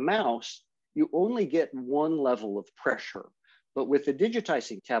with a mouse, you only get one level of pressure. But with the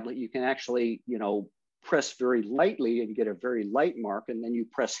digitizing tablet, you can actually, press very lightly and get a very light mark, and then you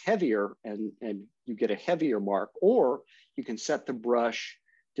press heavier and you get a heavier mark, or you can set the brush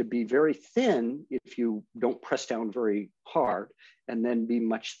to be very thin if you don't press down very hard, and then be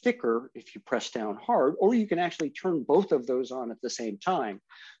much thicker if you press down hard, or you can actually turn both of those on at the same time.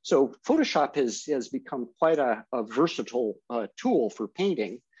 So Photoshop has become quite a versatile tool for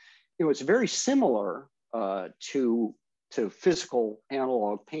painting. It's very similar to physical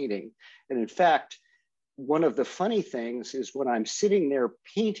analog painting. And in fact, one of the funny things is when I'm sitting there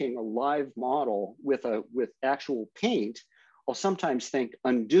painting a live model with actual paint, I'll sometimes think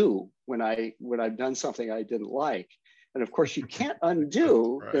undo when I've done something I didn't like. And of course, you can't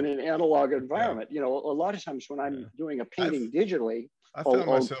undo in an analog environment. A lot of times when I'm doing a painting digitally, I found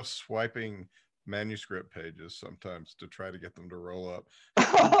myself swiping manuscript pages sometimes to try to get them to roll up.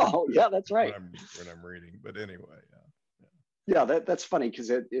 Oh, yeah, that's right. When I'm reading, but anyway, yeah, that's funny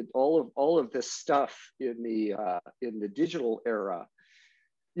because all of this stuff in the digital era.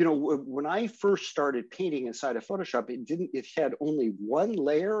 When I first started painting inside of Photoshop, it had only one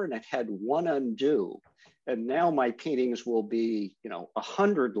layer and it had one undo. And now my paintings will be,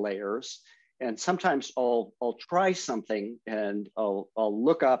 100 layers. And sometimes I'll try something and I'll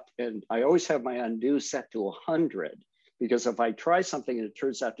look up, and I always have my undo set to 100. Because if I try something and it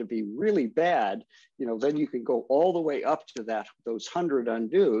turns out to be really bad, then you can go all the way up to those 100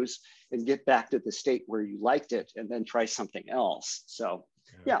 undos and get back to the state where you liked it, and then try something else. So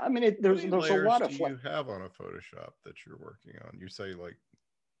yeah, there's a lot of. How many layers do you have on a Photoshop that you're working on? You say like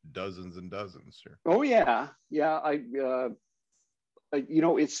dozens and dozens here. Oh yeah.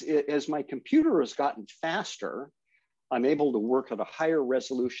 As my computer has gotten faster, I'm able to work at a higher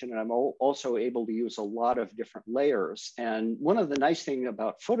resolution, and I'm also able to use a lot of different layers. And one of the nice things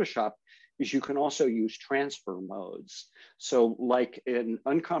about Photoshop is you can also use transfer modes. So like in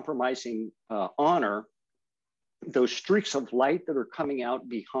Uncompromising Honor, those streaks of light that are coming out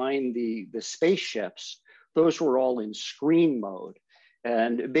behind the spaceships, those were all in screen mode.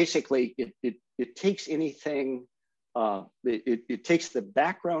 And basically it takes anything, it takes the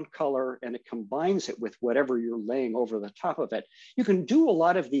background color and it combines it with whatever you're laying over the top of it. You can do a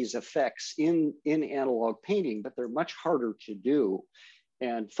lot of these effects in analog painting, but they're much harder to do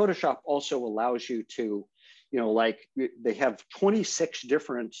And Photoshop also allows you to, like they have 26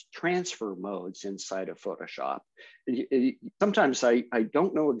 different transfer modes inside of Photoshop. And sometimes I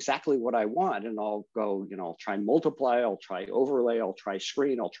don't know exactly what I want, and I'll go, I'll try multiply, I'll try overlay, I'll try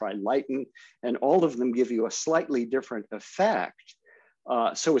screen, I'll try lighten, and all of them give you a slightly different effect.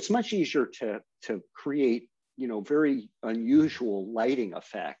 So it's much easier to create, very unusual lighting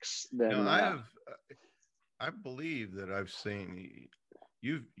effects than. I believe that I've seen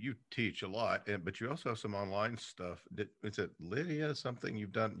you teach a lot, but you also have some online stuff. Is it Lydia something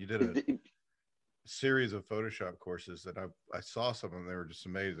you've done? You did a series of Photoshop courses that I saw some of them. They were just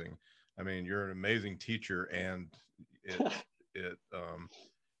amazing. I mean, you're an amazing teacher, and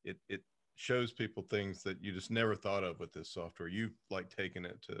it shows people things that you just never thought of with this software. You've like taken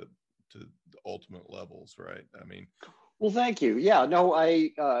it to the ultimate levels, right? I mean, well, thank you. Yeah, no,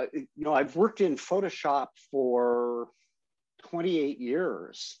 I've worked in Photoshop for 28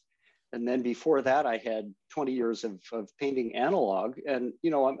 years. And then before that, I had 20 years of painting analog. And,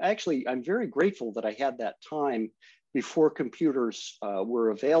 I'm very grateful that I had that time before computers were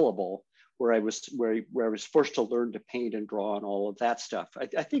available, where I was forced to learn to paint and draw and all of that stuff.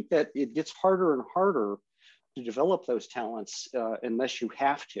 I think that it gets harder and harder to develop those talents unless you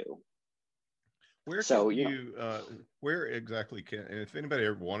have to. Where exactly can, and if anybody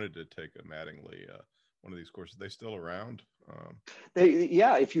ever wanted to take a Mattingly, one of these courses, are they still around?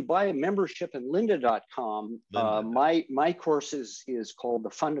 If you buy a membership in lynda.com, my course is called The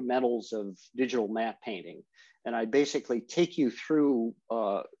Fundamentals of Digital Matte Painting. And I basically take you through,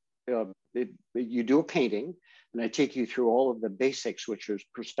 you do a painting, and I take you through all of the basics, which is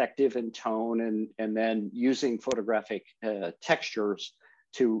perspective and tone, and then using photographic textures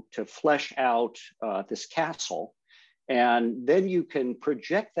to flesh out this castle. And then you can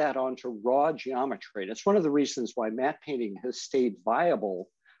project that onto raw geometry. And it's one of the reasons why matte painting has stayed viable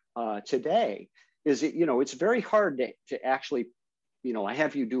today, is it's very hard to actually, I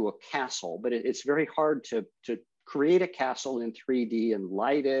have you do a castle, but it's very hard to create a castle in 3D and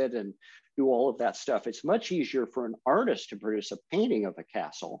light it and do all of that stuff. It's much easier for an artist to produce a painting of a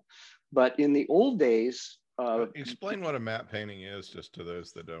castle. But in the old days, explain what a matte painting is, just to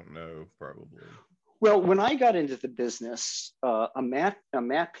those that don't know, probably. Well, when I got into the business, a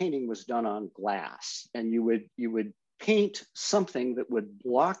matte painting was done on glass, and you would paint something that would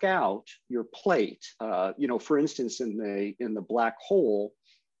block out your plate. For instance, in the black hole,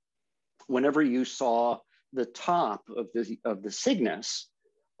 whenever you saw the top of the Cygnus,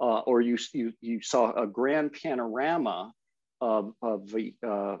 or you saw a grand panorama of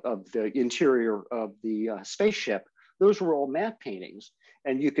the interior of the spaceship, those were all matte paintings.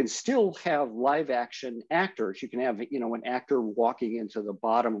 And you can still have live action actors. You can have, an actor walking into the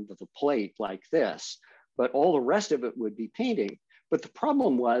bottom of the plate like this, but all the rest of it would be painting. But the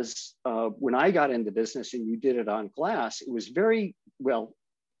problem was when I got into business and you did it on glass, it was very,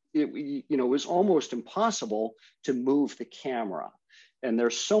 it was almost impossible to move the camera. And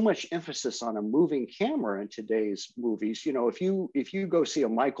there's so much emphasis on a moving camera in today's movies. If you go see a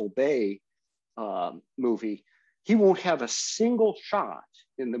Michael Bay movie, he won't have a single shot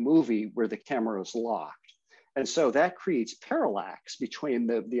in the movie where the camera is locked. And so that creates parallax between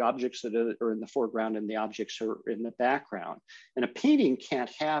the objects that are in the foreground and the objects that are in the background. And a painting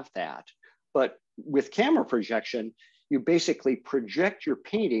can't have that. But with camera projection, you basically project your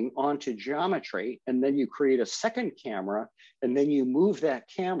painting onto geometry, and then you create a second camera, and then you move that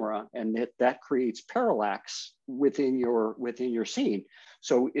camera, and that creates parallax within your scene.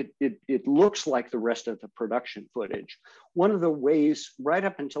 So it looks like the rest of the production footage. One of the ways, right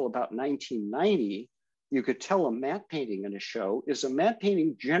up until about 1990, you could tell a matte painting in a show is a matte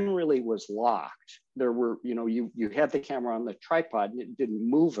painting generally was locked. There were, you had the camera on the tripod and it didn't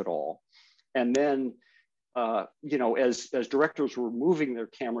move at all. And then, as directors were moving their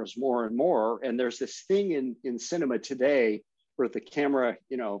cameras more and more, and there's this thing in cinema today where the camera,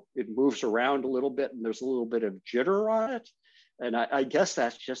 it moves around a little bit and there's a little bit of jitter on it. And I guess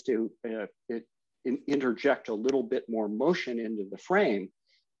that's just to interject a little bit more motion into the frame.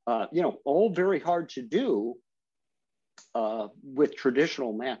 All very hard to do with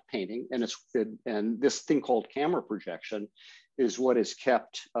traditional matte painting, and this thing called camera projection is what has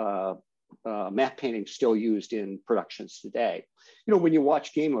kept matte painting still used in productions today. When you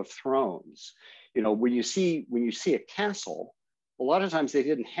watch Game of Thrones, when you see a castle, a lot of times they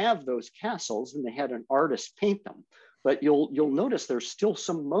didn't have those castles and they had an artist paint them. But you'll notice there's still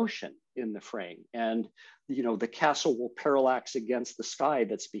some motion in the frame, and the castle will parallax against the sky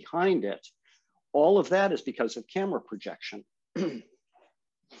that's behind it. All of that is because of camera projection.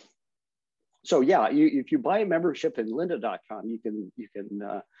 So yeah, if you buy a membership in lynda.com, you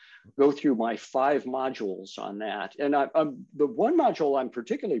can go through my 5 modules on that. And the one module I'm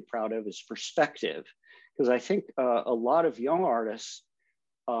particularly proud of is perspective, because I think a lot of young artists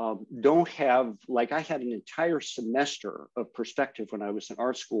don't have, like I had an entire semester of perspective when I was in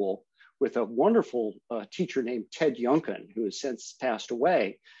art school with a wonderful teacher named Ted Yunkin, who has since passed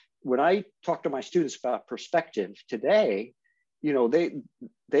away. When I talk to my students about perspective today, you know,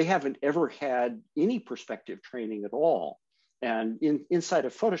 they haven't ever had any perspective training at all. And inside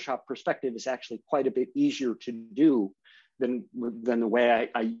of Photoshop, perspective is actually quite a bit easier to do than the way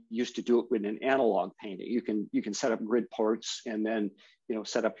I used to do it with an analog painting. You can set up grid parts and then, you know,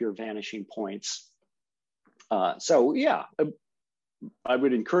 set up your vanishing points. So yeah, I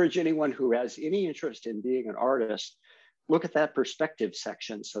would encourage anyone who has any interest in being an artist, look at that perspective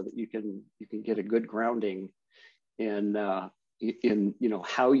section so that you can get a good grounding in you know,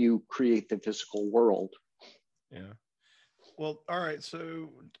 how you create the physical world. Yeah. Well, all right.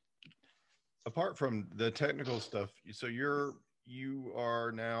 So apart from the technical stuff, so you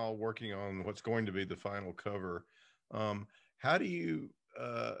are now working on what's going to be the final cover. How do you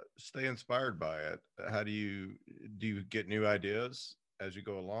stay inspired by it? How do you get new ideas as you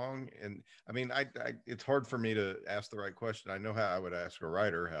go along? And I mean, I it's hard for me to ask the right question. I know how I would ask a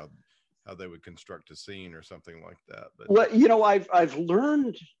writer how they would construct a scene or something like that. But well, you know, I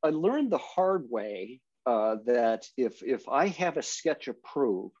learned the hard way that if I have a sketch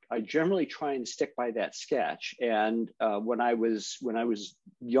approved, I generally try and stick by that sketch. And when I was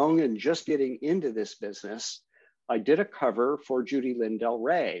young and just getting into this business, I did a cover for Judy Lynn Del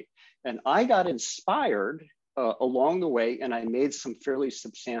Rey, and I got inspired along the way, and I made some fairly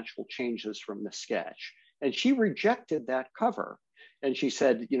substantial changes from the sketch. And she rejected that cover. And she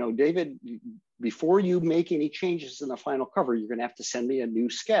said, you know, David, before you make any changes in the final cover, you're going to have to send me a new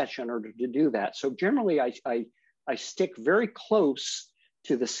sketch in order to do that. So generally, I stick very close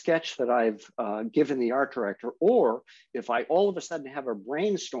to the sketch that I've given the art director. Or if I all of a sudden have a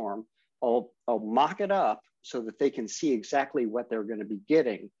brainstorm, I'll mock it up so that they can see exactly what they're going to be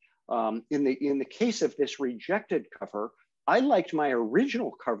getting. In the case of this rejected cover, I liked my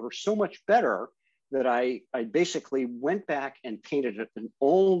original cover so much better that I basically went back and painted an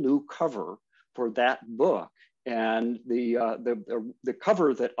all new cover for that book. And the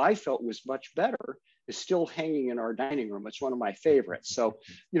cover that I felt was much better is still hanging in our dining room. It's one of my favorites. So,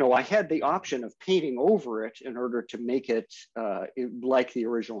 you know, I had the option of painting over it in order to make it like the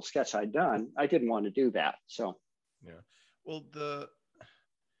original sketch I'd done. I didn't want to do that. So, yeah. Well,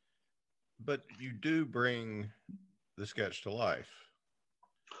 but you do bring the sketch to life.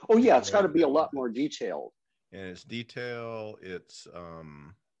 Oh yeah, it's got to be a lot more detailed. And it's detail.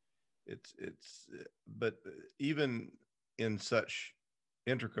 But even in such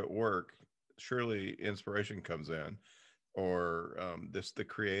intricate work, surely inspiration comes in, or the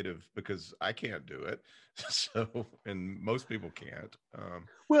creative, because I can't do it. So, and most people can't.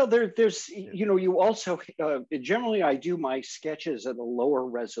 Well, there's, you know, you also, generally I do my sketches at a lower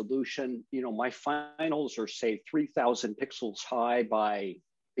resolution. You know, my finals are say 3,000 pixels high by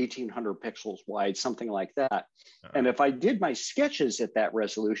 1,800 pixels wide, something like that. And if I did my sketches at that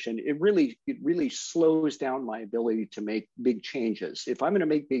resolution, it really slows down my ability to make big changes. If I'm going to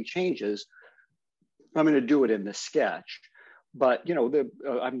make big changes, I'm going to do it in the sketch. But you know,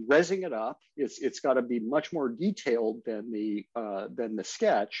 I'm resing it up. It's got to be much more detailed than the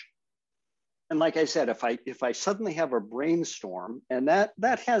sketch. And like I said, if I suddenly have a brainstorm, and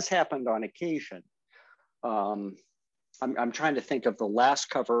that has happened on occasion. I'm trying to think of the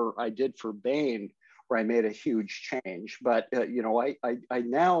last cover I did for Bain where I made a huge change. But you know, I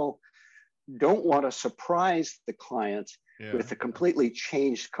now don't want to surprise the client with a completely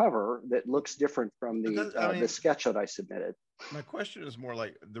changed cover that looks different from the sketch that I submitted. My question is more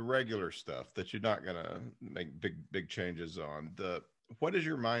like the regular stuff that you're not going to make big changes on. What is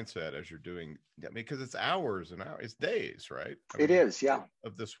your mindset as you're doing? I mean, because it's hours and hours, it's days, right? It is, yeah.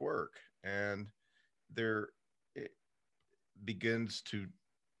 Of this work, and it begins to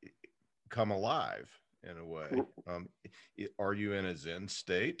come alive in a way. Are you in a Zen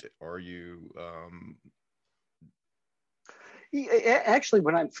state? Are you? Actually,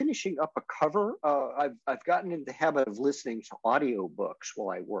 when I'm finishing up a cover, I've gotten into the habit of listening to audiobooks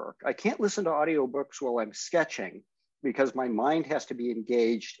while I work. I can't listen to audiobooks while I'm sketching because my mind has to be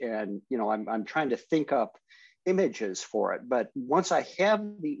engaged, and you know, I'm trying to think up images for it. But once I have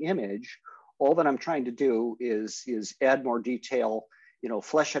the image, all that I'm trying to do is add more detail, you know,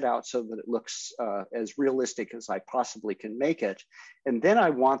 flesh it out so that it looks as realistic as I possibly can make it. And then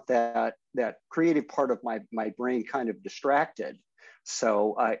I want that creative part of my brain kind of distracted.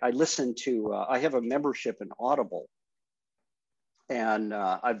 So I listen to, I have a membership in Audible, and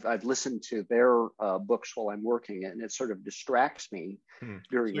I've listened to their books while I'm working, and it sort of distracts me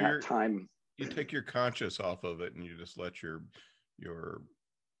during that time. You take your conscience off of it, and you just let your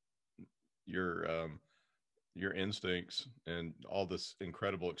instincts and all this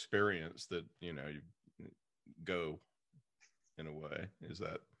incredible experience that you go in a way. Is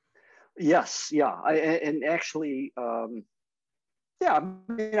that? Yes, yeah. And actually, yeah. I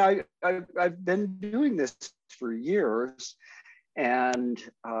mean, I've been doing this for years, and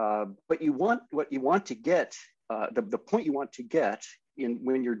but what you want to get, the point you want to get in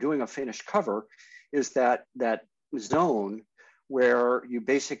when you're doing a finished cover is that zone where you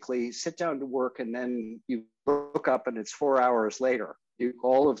basically sit down to work and then you look up and it's 4 hours later.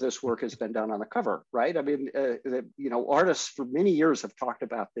 All of this work has been done on the cover, right? I mean, artists for many years have talked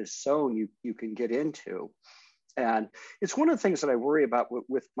about this zone you can get into. And it's one of the things that I worry about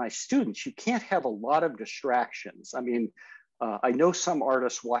with my students. You can't have a lot of distractions. I mean, I know some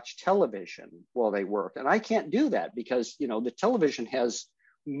artists watch television while they work, and I can't do that because, the television has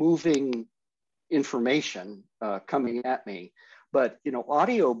moving information coming at me. But,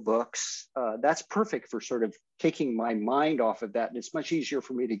 audiobooks, that's perfect for sort of taking my mind off of that. And it's much easier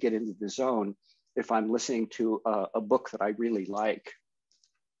for me to get into the zone if I'm listening to a book that I really like.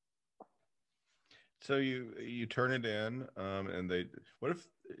 So you turn it in, and what if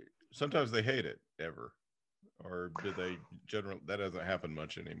sometimes they hate it ever? Or do they generally, that doesn't happen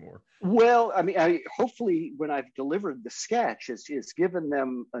much anymore? Well, I mean, hopefully when I've delivered the sketch, it's given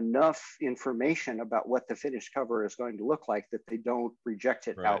them enough information about what the finished cover is going to look like that they don't reject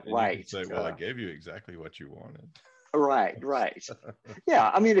it outright. And you can say, well, I gave you exactly what you wanted. Right. Yeah.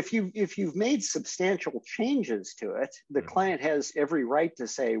 I mean, if you've made substantial changes to it, the client has every right to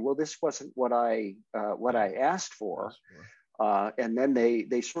say, well, this wasn't what I asked for. And then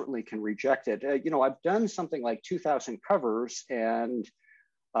they certainly can reject it. I've done something like 2,000 covers, and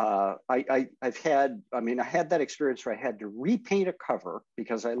I had that experience where I had to repaint a cover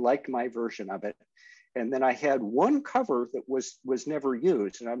because I liked my version of it. And then I had one cover that was never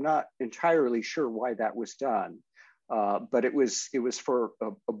used, and I'm not entirely sure why that was done. But it was for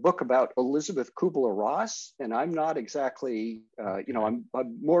a book about Elizabeth Kubler-Ross, and I'm not exactly, I'm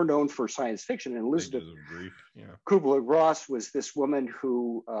more known for science fiction. And Elizabeth Kubler-Ross was this woman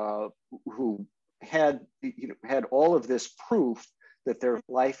who had all of this proof that there's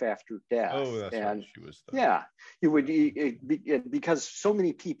life after death. Oh, that's right. She was. Yeah, because so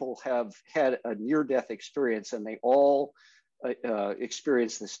many people have had a near-death experience, and they all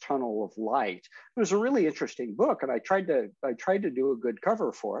experience this tunnel of light. It was a really interesting book, and I tried to do a good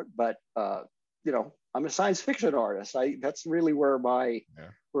cover for it, but I'm a science fiction artist. That's really where my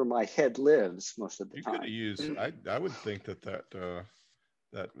head lives most of the time. You could use. I would think that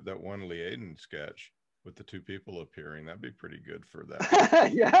one Liaden sketch with the two people appearing, that'd be pretty good for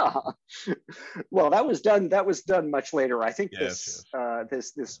that. Yeah. Well, that was done much later. I think this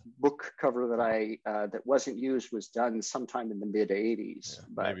book cover that wasn't used was done sometime in the mid 80s. Yeah,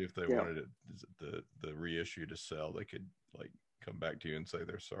 but maybe if they wanted it, the reissue to sell, they could come back to you and say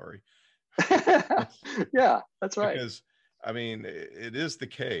they're sorry. Yeah, that's right. Because I mean, it is the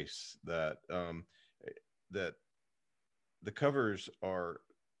case that that the covers are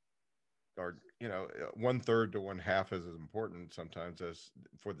 1/3 to 1/2 as important sometimes as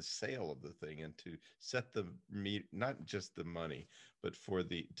for the sale of the thing, and to set not just the money, but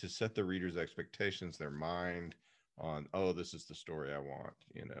to set the reader's expectations, their mind on, oh, this is the story I want,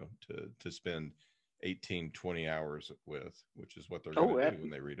 to spend 18-20 hours with, which is what they're going to do when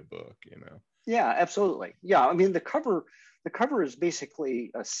they read a book, Yeah, absolutely. Yeah, I mean, the cover is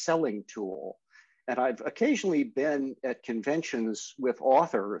basically a selling tool, and I've occasionally been at conventions with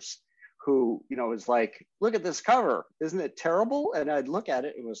authors who, is like, look at this cover, isn't it terrible? And I'd look at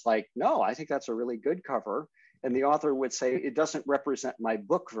it and was like, no, I think that's a really good cover. And the author would say, it doesn't represent my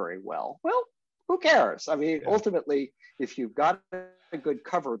book very well. Well, who cares? I mean, ultimately, if you've got a good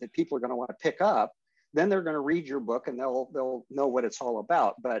cover that people are going to want to pick up, then they're going to read your book and they'll know what it's all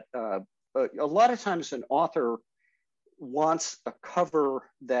about. But a lot of times an author wants a cover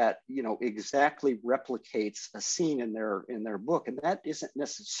that exactly replicates a scene in their book, and that isn't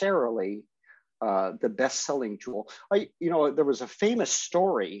necessarily the best-selling tool. There was a famous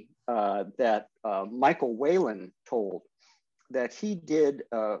story that Michael Whalen told, that he did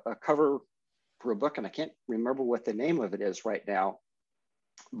a cover for a book, and I can't remember what the name of it is right now,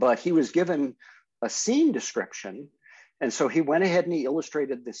 but he was given a scene description. And so he went ahead and he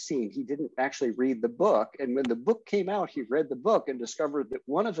illustrated the scene. He didn't actually read the book. And when the book came out, he read the book and discovered that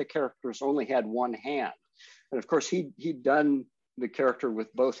one of the characters only had one hand. And of course, he'd done the character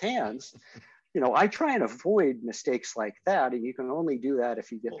with both hands. I try and avoid mistakes like that, and you can only do that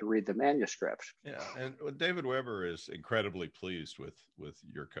if you get to read the manuscript. Yeah, and David Weber is incredibly pleased with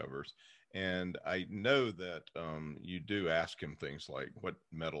your covers, and I know that you do ask him things like, "What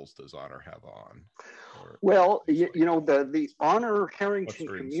medals does Honor have on?" Well, the Honor Harrington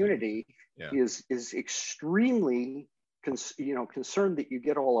community is extremely concerned that you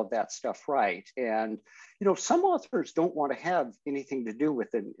get all of that stuff right. And some authors don't want to have anything to do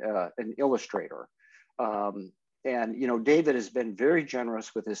with an illustrator. And David has been very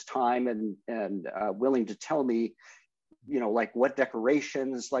generous with his time and willing to tell me, like what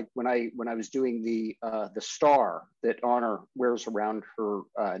decorations, like when I was doing the star that Honor wears around her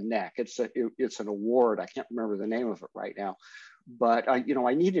neck. It's an award. I can't remember the name of it right now, but I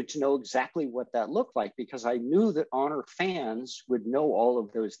needed to know exactly what that looked like, because I knew that Honor fans would know all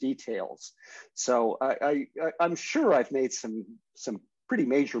of those details. So I'm sure I've made some pretty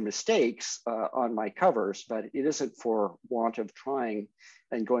major mistakes on my covers, but it isn't for want of trying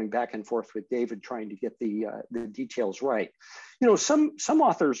and going back and forth with David trying to get the details right. Some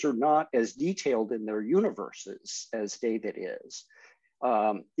authors are not as detailed in their universes as David is.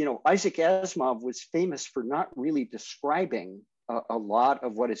 Isaac Asimov was famous for not really describing a lot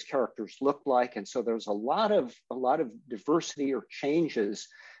of what his characters looked like, and so there's a lot of diversity or changes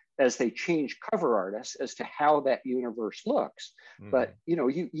as they change cover artists as to how that universe looks. Mm-hmm. But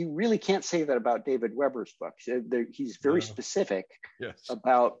you really can't say that about David Weber's books. He's very specific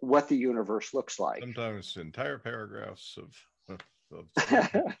about what the universe looks like. Sometimes entire paragraphs of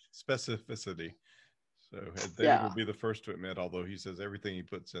specificity. So David will be the first to admit, although he says everything he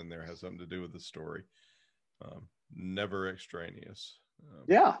puts in there has something to do with the story, never extraneous.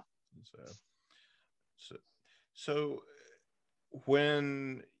 So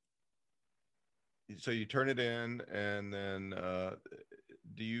when. So you turn it in, and then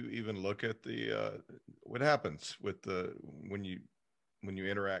do you even look at what happens with when you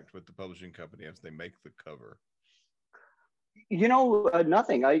interact with the publishing company as they make the cover?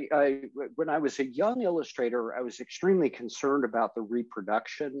 Nothing. When I was a young illustrator, I was extremely concerned about the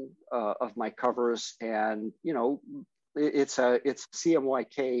reproduction of my covers, and it's a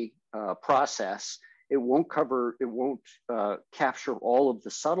CMYK process. It won't capture all of the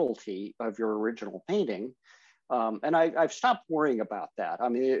subtlety of your original painting. And I've stopped worrying about that. I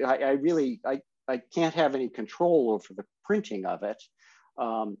mean, I can't have any control over the printing of it.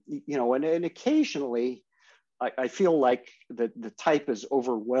 And occasionally I feel like the type has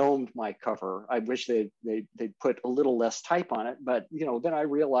overwhelmed my cover. I wish they'd put a little less type on it, but then I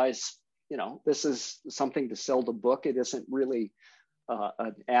realize, this is something to sell the book. It isn't really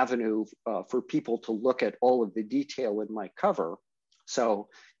an avenue for people to look at all of the detail in my cover. So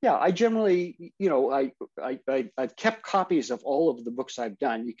yeah, I generally, I've kept copies of all of the books I've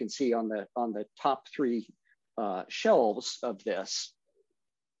done. You can see on the top 3 shelves of this.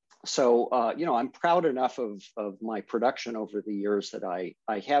 So I'm proud enough of my production over the years that I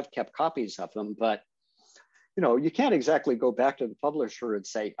have kept copies of them. But you can't exactly go back to the publisher and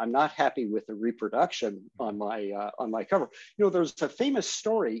say, I'm not happy with the reproduction on my cover. There's a famous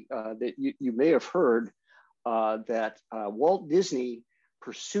story that you may have heard that Walt Disney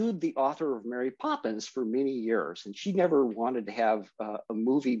pursued the author of Mary Poppins for many years, and she never wanted to have a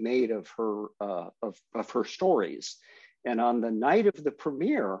movie made of her stories. And on the night of the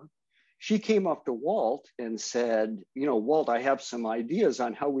premiere, she came up to Walt and said, Walt, I have some ideas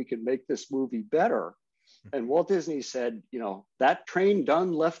on how we can make this movie better. And Walt Disney said, that train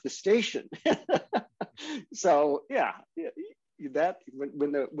done left the station. So yeah, that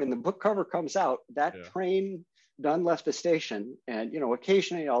when the book cover comes out, that train done left the station. And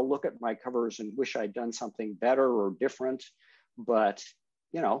occasionally I'll look at my covers and wish I'd done something better or different, but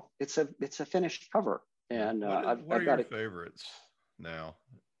it's a finished cover. And I've got your favorites now.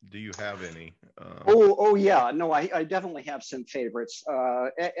 Do you have any? Oh yeah, no, I definitely have some favorites.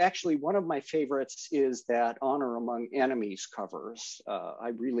 Actually, one of my favorites is that Honor Among Enemies covers. I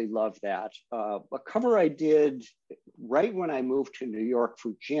really love that. A cover I did right when I moved to New York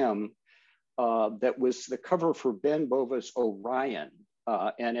for Jim, that was the cover for Ben Bova's Orion,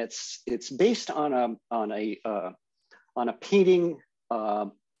 and it's based on a painting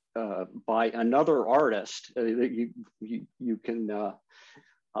by another artist.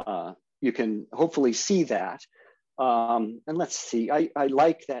 You can hopefully see that. And let's see, I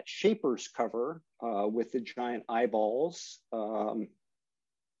like that Shapers cover with the giant eyeballs.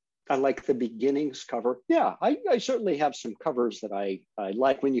 I like the Beginnings cover. Yeah, I certainly have some covers that I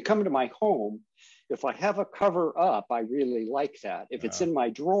like. When you come to my home, if I have a cover up, I really like that. If it's in my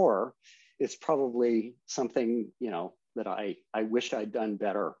drawer, it's probably something, that I wished I'd done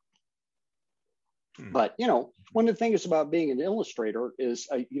better. Hmm. But, one of the things about being an illustrator is,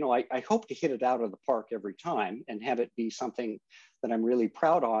 I hope to hit it out of the park every time and have it be something that I'm really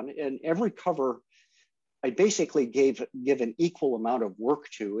proud on. And every cover, I basically give an equal amount of work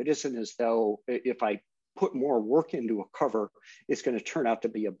to. It isn't as though if I put more work into a cover, it's going to turn out to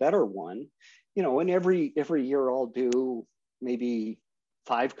be a better one. And every year I'll do maybe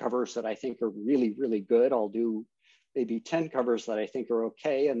 5 covers that I think are really, really good. I'll do maybe 10 covers that I think are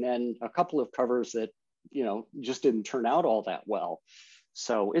okay, and then a couple of covers that just didn't turn out all that well.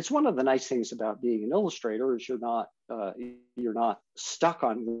 So it's one of the nice things about being an illustrator is you're not stuck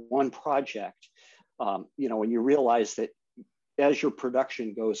on one project. And you realize that as your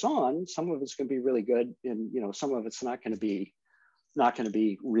production goes on, some of it's going to be really good, and some of it's not going to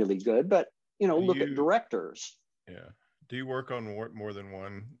be really good. But look at directors. Yeah. Do you work on more than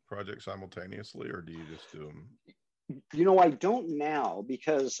one project simultaneously, or do you just do them? I don't now,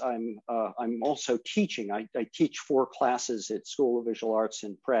 because I'm also teaching. I teach 4 classes at School of Visual Arts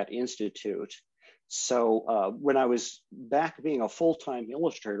and Pratt Institute. So when I was back being a full-time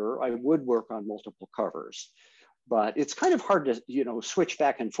illustrator, I would work on multiple covers. But it's kind of hard to switch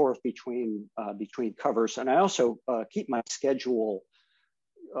back and forth between covers. And I also keep my schedule.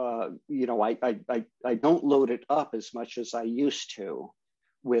 I don't load it up as much as I used to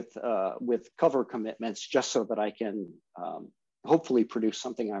with cover commitments, just so that I can hopefully produce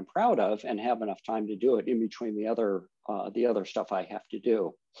something I'm proud of and have enough time to do it in between the other stuff I have to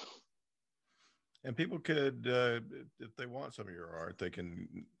do. And people could, if they want some of your art, they can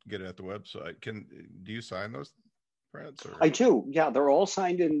get it at the website. Do you sign those prints? Or? I do. Yeah, they're all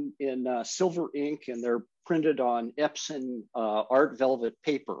signed in silver ink, and they're printed on Epson art velvet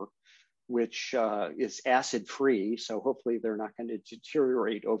paper, which is acid free. So hopefully they're not going to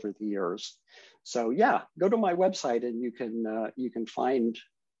deteriorate over the years. So yeah, go to my website and you can find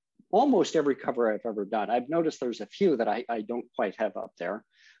almost every cover I've ever done. I've noticed there's a few that I don't quite have up there,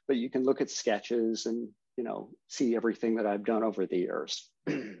 but you can look at sketches and see everything that I've done over the years.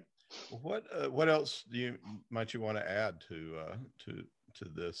 What else might you want to add to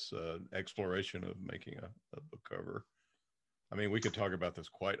this exploration of making a book cover? I mean, we could talk about this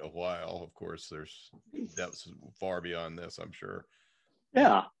quite a while. Of course, there's depths far beyond this, I'm sure.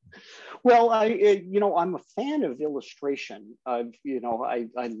 Yeah. Well, I'm a fan of illustration. I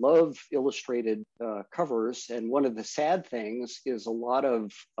love illustrated covers. And one of the sad things is a lot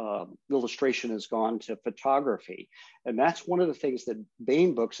of illustration has gone to photography. And that's one of the things that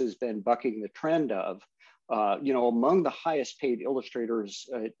Baen Books has been bucking the trend of. Among the highest paid illustrators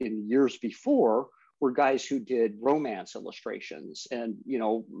in years before were guys who did romance illustrations, and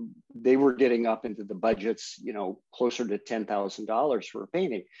they were getting up into the budgets, closer to $10,000 for a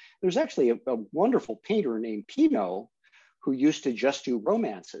painting. There's actually a wonderful painter named Pino who used to just do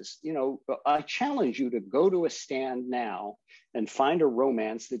romances. I challenge you to go to a stand now and find a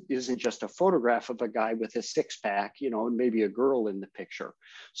romance that isn't just a photograph of a guy with a six-pack, and maybe a girl in the picture.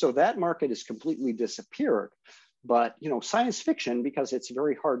 So that market has completely disappeared. But science fiction, because it's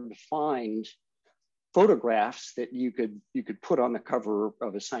very hard to find photographs that you could put on the cover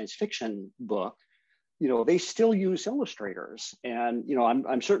of a science fiction book, they still use illustrators. And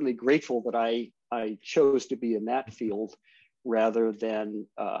I'm certainly grateful that I chose to be in that field rather than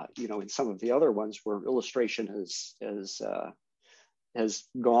in some of the other ones where illustration has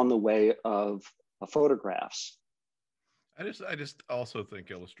gone the way of photographs. I just also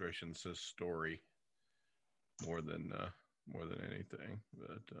think illustration says story more than anything.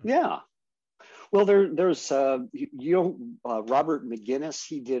 But yeah. Well, there's Robert McGinnis.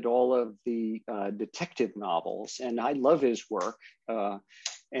 He did all of the detective novels, and I love his work.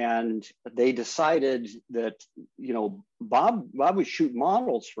 And they decided that Bob would shoot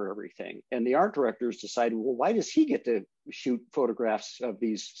models for everything, and the art directors decided, well, why does he get to shoot photographs of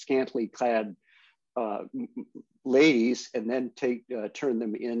these scantily clad ladies and then turn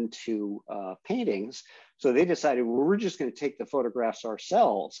them into paintings? So they decided, well, we're just going to take the photographs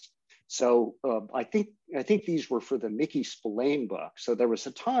ourselves. So I think these were for the Mickey Spillane book. So there was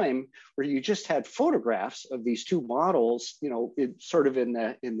a time where you just had photographs of these 2 models, sort of in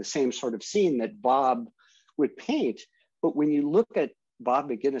the same sort of scene that Bob would paint. But when you look at Bob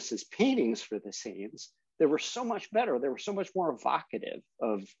McGinnis's paintings for the scenes, they were so much better. They were so much more evocative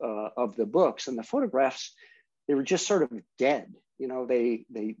of the books, and the photographs, they were just sort of dead. They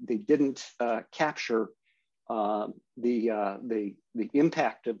didn't capture the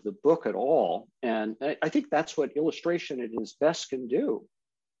impact of the book at all. And I think that's what illustration at its best can do.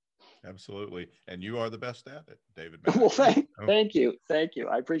 Absolutely. And you are the best at it, David. Well, Mattingly. thank you. Thank you.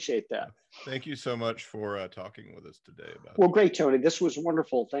 I appreciate that. Thank you so much for talking with us today about Well, it. great, Tony. This was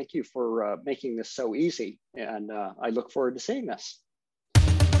wonderful. Thank you for making this so easy. And I look forward to seeing this.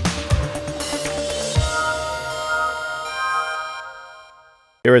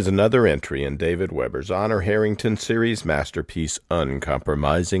 Here is another entry in David Weber's Honor Harrington series masterpiece,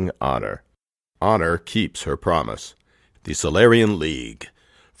 Uncompromising Honor. Honor keeps her promise. The Solarian League.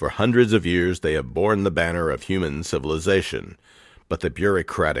 For hundreds of years they have borne the banner of human civilization, but the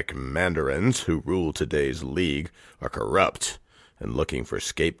bureaucratic mandarins who rule today's League are corrupt and looking for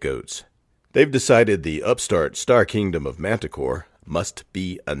scapegoats. They've decided the upstart Star Kingdom of Manticore must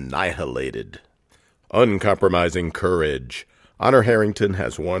be annihilated. Uncompromising courage. Honor Harrington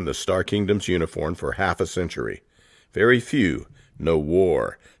has worn the Star Kingdom's uniform for half a century. Very few know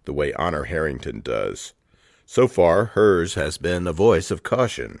war the way Honor Harrington does. So far, hers has been a voice of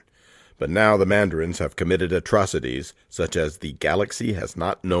caution. But now the Mandarins have committed atrocities such as the galaxy has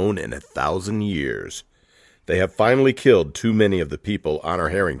not known in 1,000 years. They have finally killed too many of the people Honor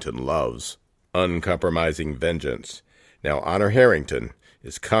Harrington loves. Uncompromising vengeance. Now Honor Harrington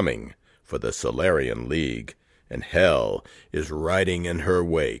is coming for the Solarian League, and hell is riding in her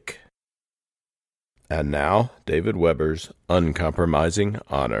wake. And now, David Weber's Uncompromising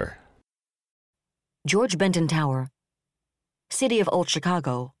Honor. George Benton Tower, City of Old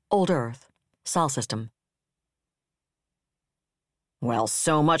Chicago, Old Earth, Sol System. Well,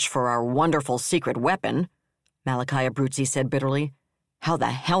 so much for our wonderful secret weapon, Malachi Abruzzi said bitterly. How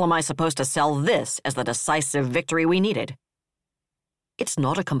the hell am I supposed to sell this as the decisive victory we needed? It's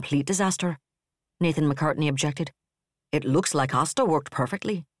not a complete disaster, Nathan McCartney objected. It looks like Asta worked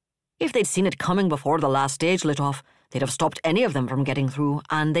perfectly. If they'd seen it coming before the last stage lit off, they'd have stopped any of them from getting through,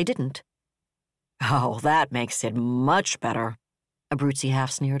 and they didn't. Oh, that makes it much better, Abruzzi half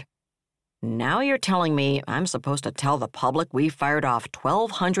sneered. Now you're telling me I'm supposed to tell the public we fired off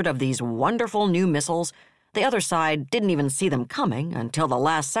 1,200 of these wonderful new missiles, the other side didn't even see them coming until the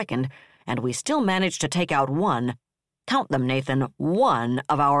last second, and we still managed to take out one, count them, Nathan, one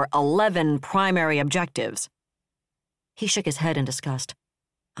of our 11 primary objectives. He shook his head in disgust.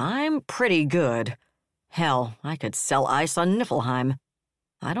 I'm pretty good. Hell, I could sell ice on Niflheim.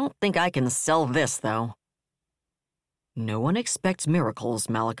 I don't think I can sell this, though. No one expects miracles,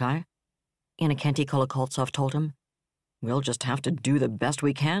 Malachi, Innocenty Kolokoltsov told him. We'll just have to do the best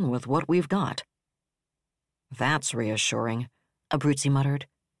we can with what we've got. That's reassuring, Abruzzi muttered.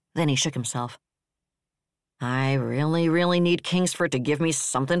 Then he shook himself. I really need Kingsford to give me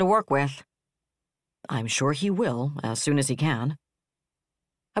something to work with. I'm sure he will, as soon as he can.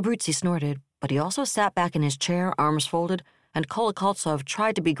 Abruzzi snorted, but he also sat back in his chair, arms folded, and Kolokoltsov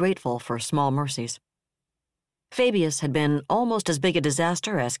tried to be grateful for small mercies. Fabius had been almost as big a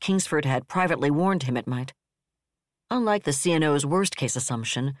disaster as Kingsford had privately warned him it might. Unlike the CNO's worst-case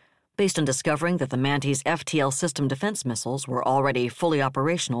assumption, based on discovering that the Mantis' FTL system defense missiles were already fully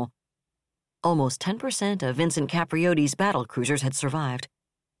operational, almost 10% of Vincent Capriotti's battle cruisers had survived.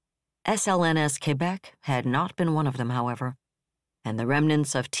 SLNS Quebec had not been one of them, however, and the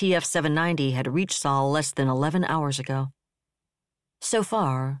remnants of TF-790 had reached Sol less than 11 hours ago. So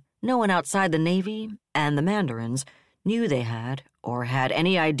far, no one outside the Navy and the Mandarins knew they had, or had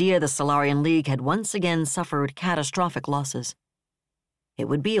any idea the Solarian League had once again suffered catastrophic losses. It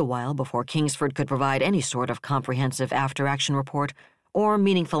would be a while before Kingsford could provide any sort of comprehensive after-action report or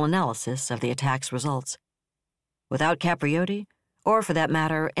meaningful analysis of the attack's results. Without Capriotti, or for that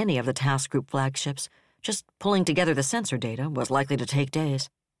matter, any of the task group flagships, just pulling together the sensor data was likely to take days.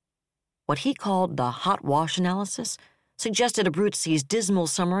 What he called the hot wash analysis suggested Abruzzi's dismal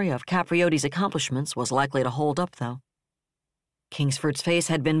summary of Capriotti's accomplishments was likely to hold up, though. Kingsford's face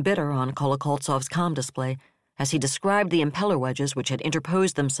had been bitter on Kolokoltsov's comm display as he described the impeller wedges which had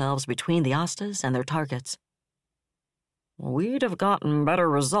interposed themselves between the Astas and their targets. We'd have gotten better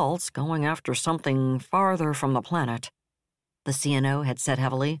results going after something farther from the planet, the CNO had said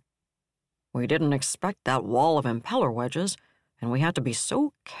heavily. We didn't expect that wall of impeller wedges, and we had to be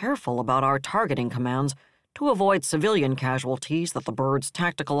so careful about our targeting commands to avoid civilian casualties that the birds'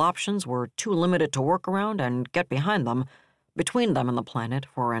 tactical options were too limited to work around and get behind them, between them and the planet,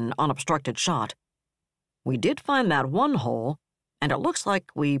 for an unobstructed shot. We did find that one hole, and it looks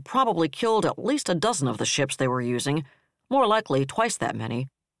like we probably killed at least a dozen of the ships they were using, more likely twice that many.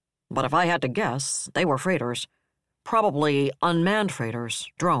 But if I had to guess, they were freighters. Probably unmanned freighters,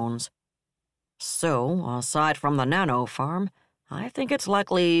 drones. So, aside from the nano farm, I think it's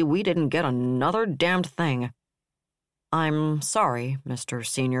likely we didn't get another damned thing. I'm sorry, Mr.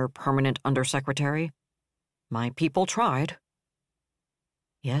 Senior Permanent Undersecretary. My people tried.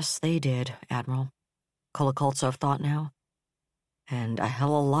 Yes, they did, Admiral, Kolokoltsov thought now. And a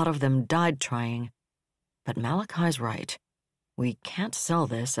hell of a lot of them died trying. But Malachi's right. We can't sell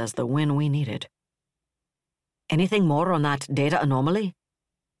this as the win we needed. Anything more on that data anomaly?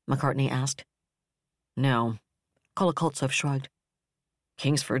 McCartney asked. No, Kolokoltsov shrugged.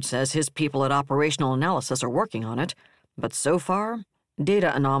 Kingsford says his people at Operational Analysis are working on it, but so far,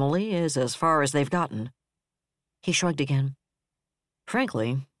 data anomaly is as far as they've gotten. He shrugged again.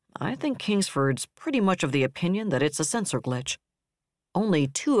 Frankly, I think Kingsford's pretty much of the opinion that it's a sensor glitch. Only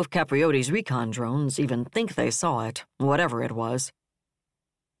 2 of Capriotti's recon drones even think they saw it, whatever it was.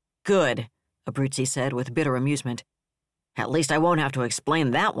 Good, Abruzzi said with bitter amusement. At least I won't have to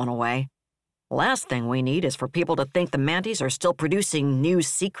explain that one away. Last thing we need is for people to think the Manties are still producing new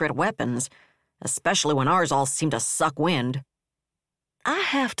secret weapons, especially when ours all seem to suck wind. I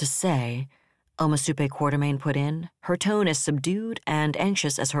have to say, Omasupe Quartermain put in, her tone as subdued and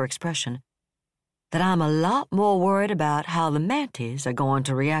anxious as her expression, that I'm a lot more worried about how the Manties are going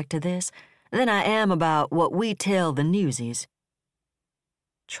to react to this than I am about what we tell the newsies.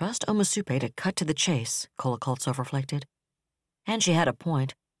 Trust Omasupe to cut to the chase, Kolokoltsov reflected. And she had a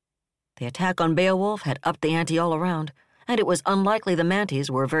point. The attack on Beowulf had upped the ante all around, and it was unlikely the Manties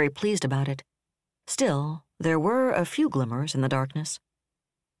were very pleased about it. Still, there were a few glimmers in the darkness.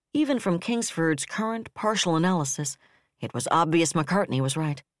 Even from Kingsford's current partial analysis, it was obvious McCartney was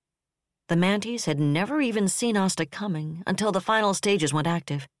right. The Manties had never even seen Asta coming until the final stages went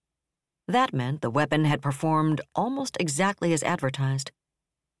active. That meant the weapon had performed almost exactly as advertised.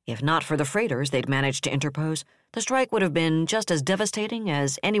 If not for the freighters they'd managed to interpose, the strike would have been just as devastating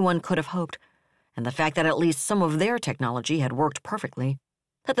as anyone could have hoped, and the fact that at least some of their technology had worked perfectly,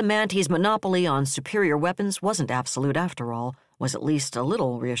 that the Manties' monopoly on superior weapons wasn't absolute after all, was at least a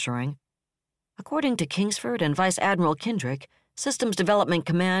little reassuring. According to Kingsford and Vice Admiral Kendrick, Systems Development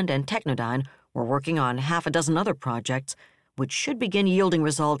Command and Technodyne were working on half a dozen other projects, which should begin yielding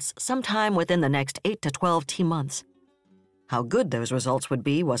results sometime within the next 8 to 12 T-months. How good those results would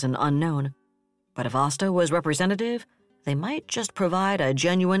be was an unknown, but if Asta was representative, they might just provide a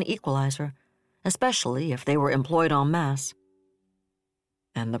genuine equalizer, especially if they were employed en masse.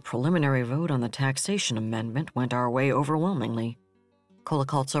 And the preliminary vote on the taxation amendment went our way overwhelmingly,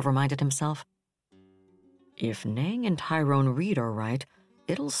 Kolokoltsov reminded himself. If Nang and Tyrone Reed are right,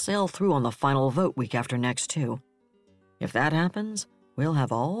 it'll sail through on the final vote week after next, too. If that happens, we'll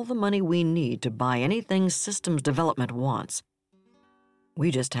have all the money we need to buy anything systems development wants. We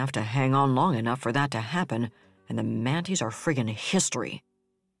just have to hang on long enough for that to happen, and the Manties are friggin' history.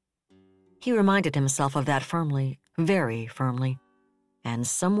 He reminded himself of that firmly, very firmly, and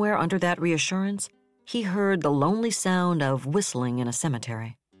somewhere under that reassurance, he heard the lonely sound of whistling in a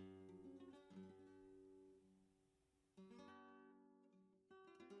cemetery.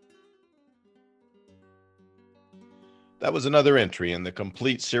 That was another entry in the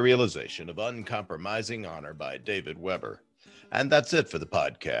complete serialization of Uncompromising Honor by David Weber. And that's it for the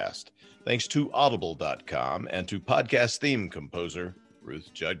podcast. Thanks to Audible.com and to podcast theme composer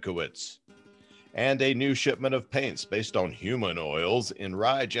Ruth Judkowitz. And a new shipment of paints based on human oils in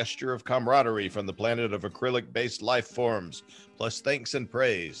wry gesture of camaraderie from the planet of acrylic-based life forms, plus thanks and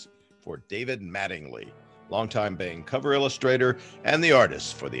praise for David Mattingly, longtime Bang cover illustrator and the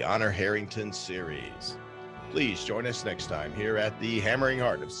artist for the Honor Harrington series. Please join us next time here at the hammering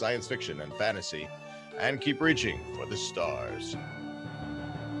heart of science fiction and fantasy, and keep reaching for the stars.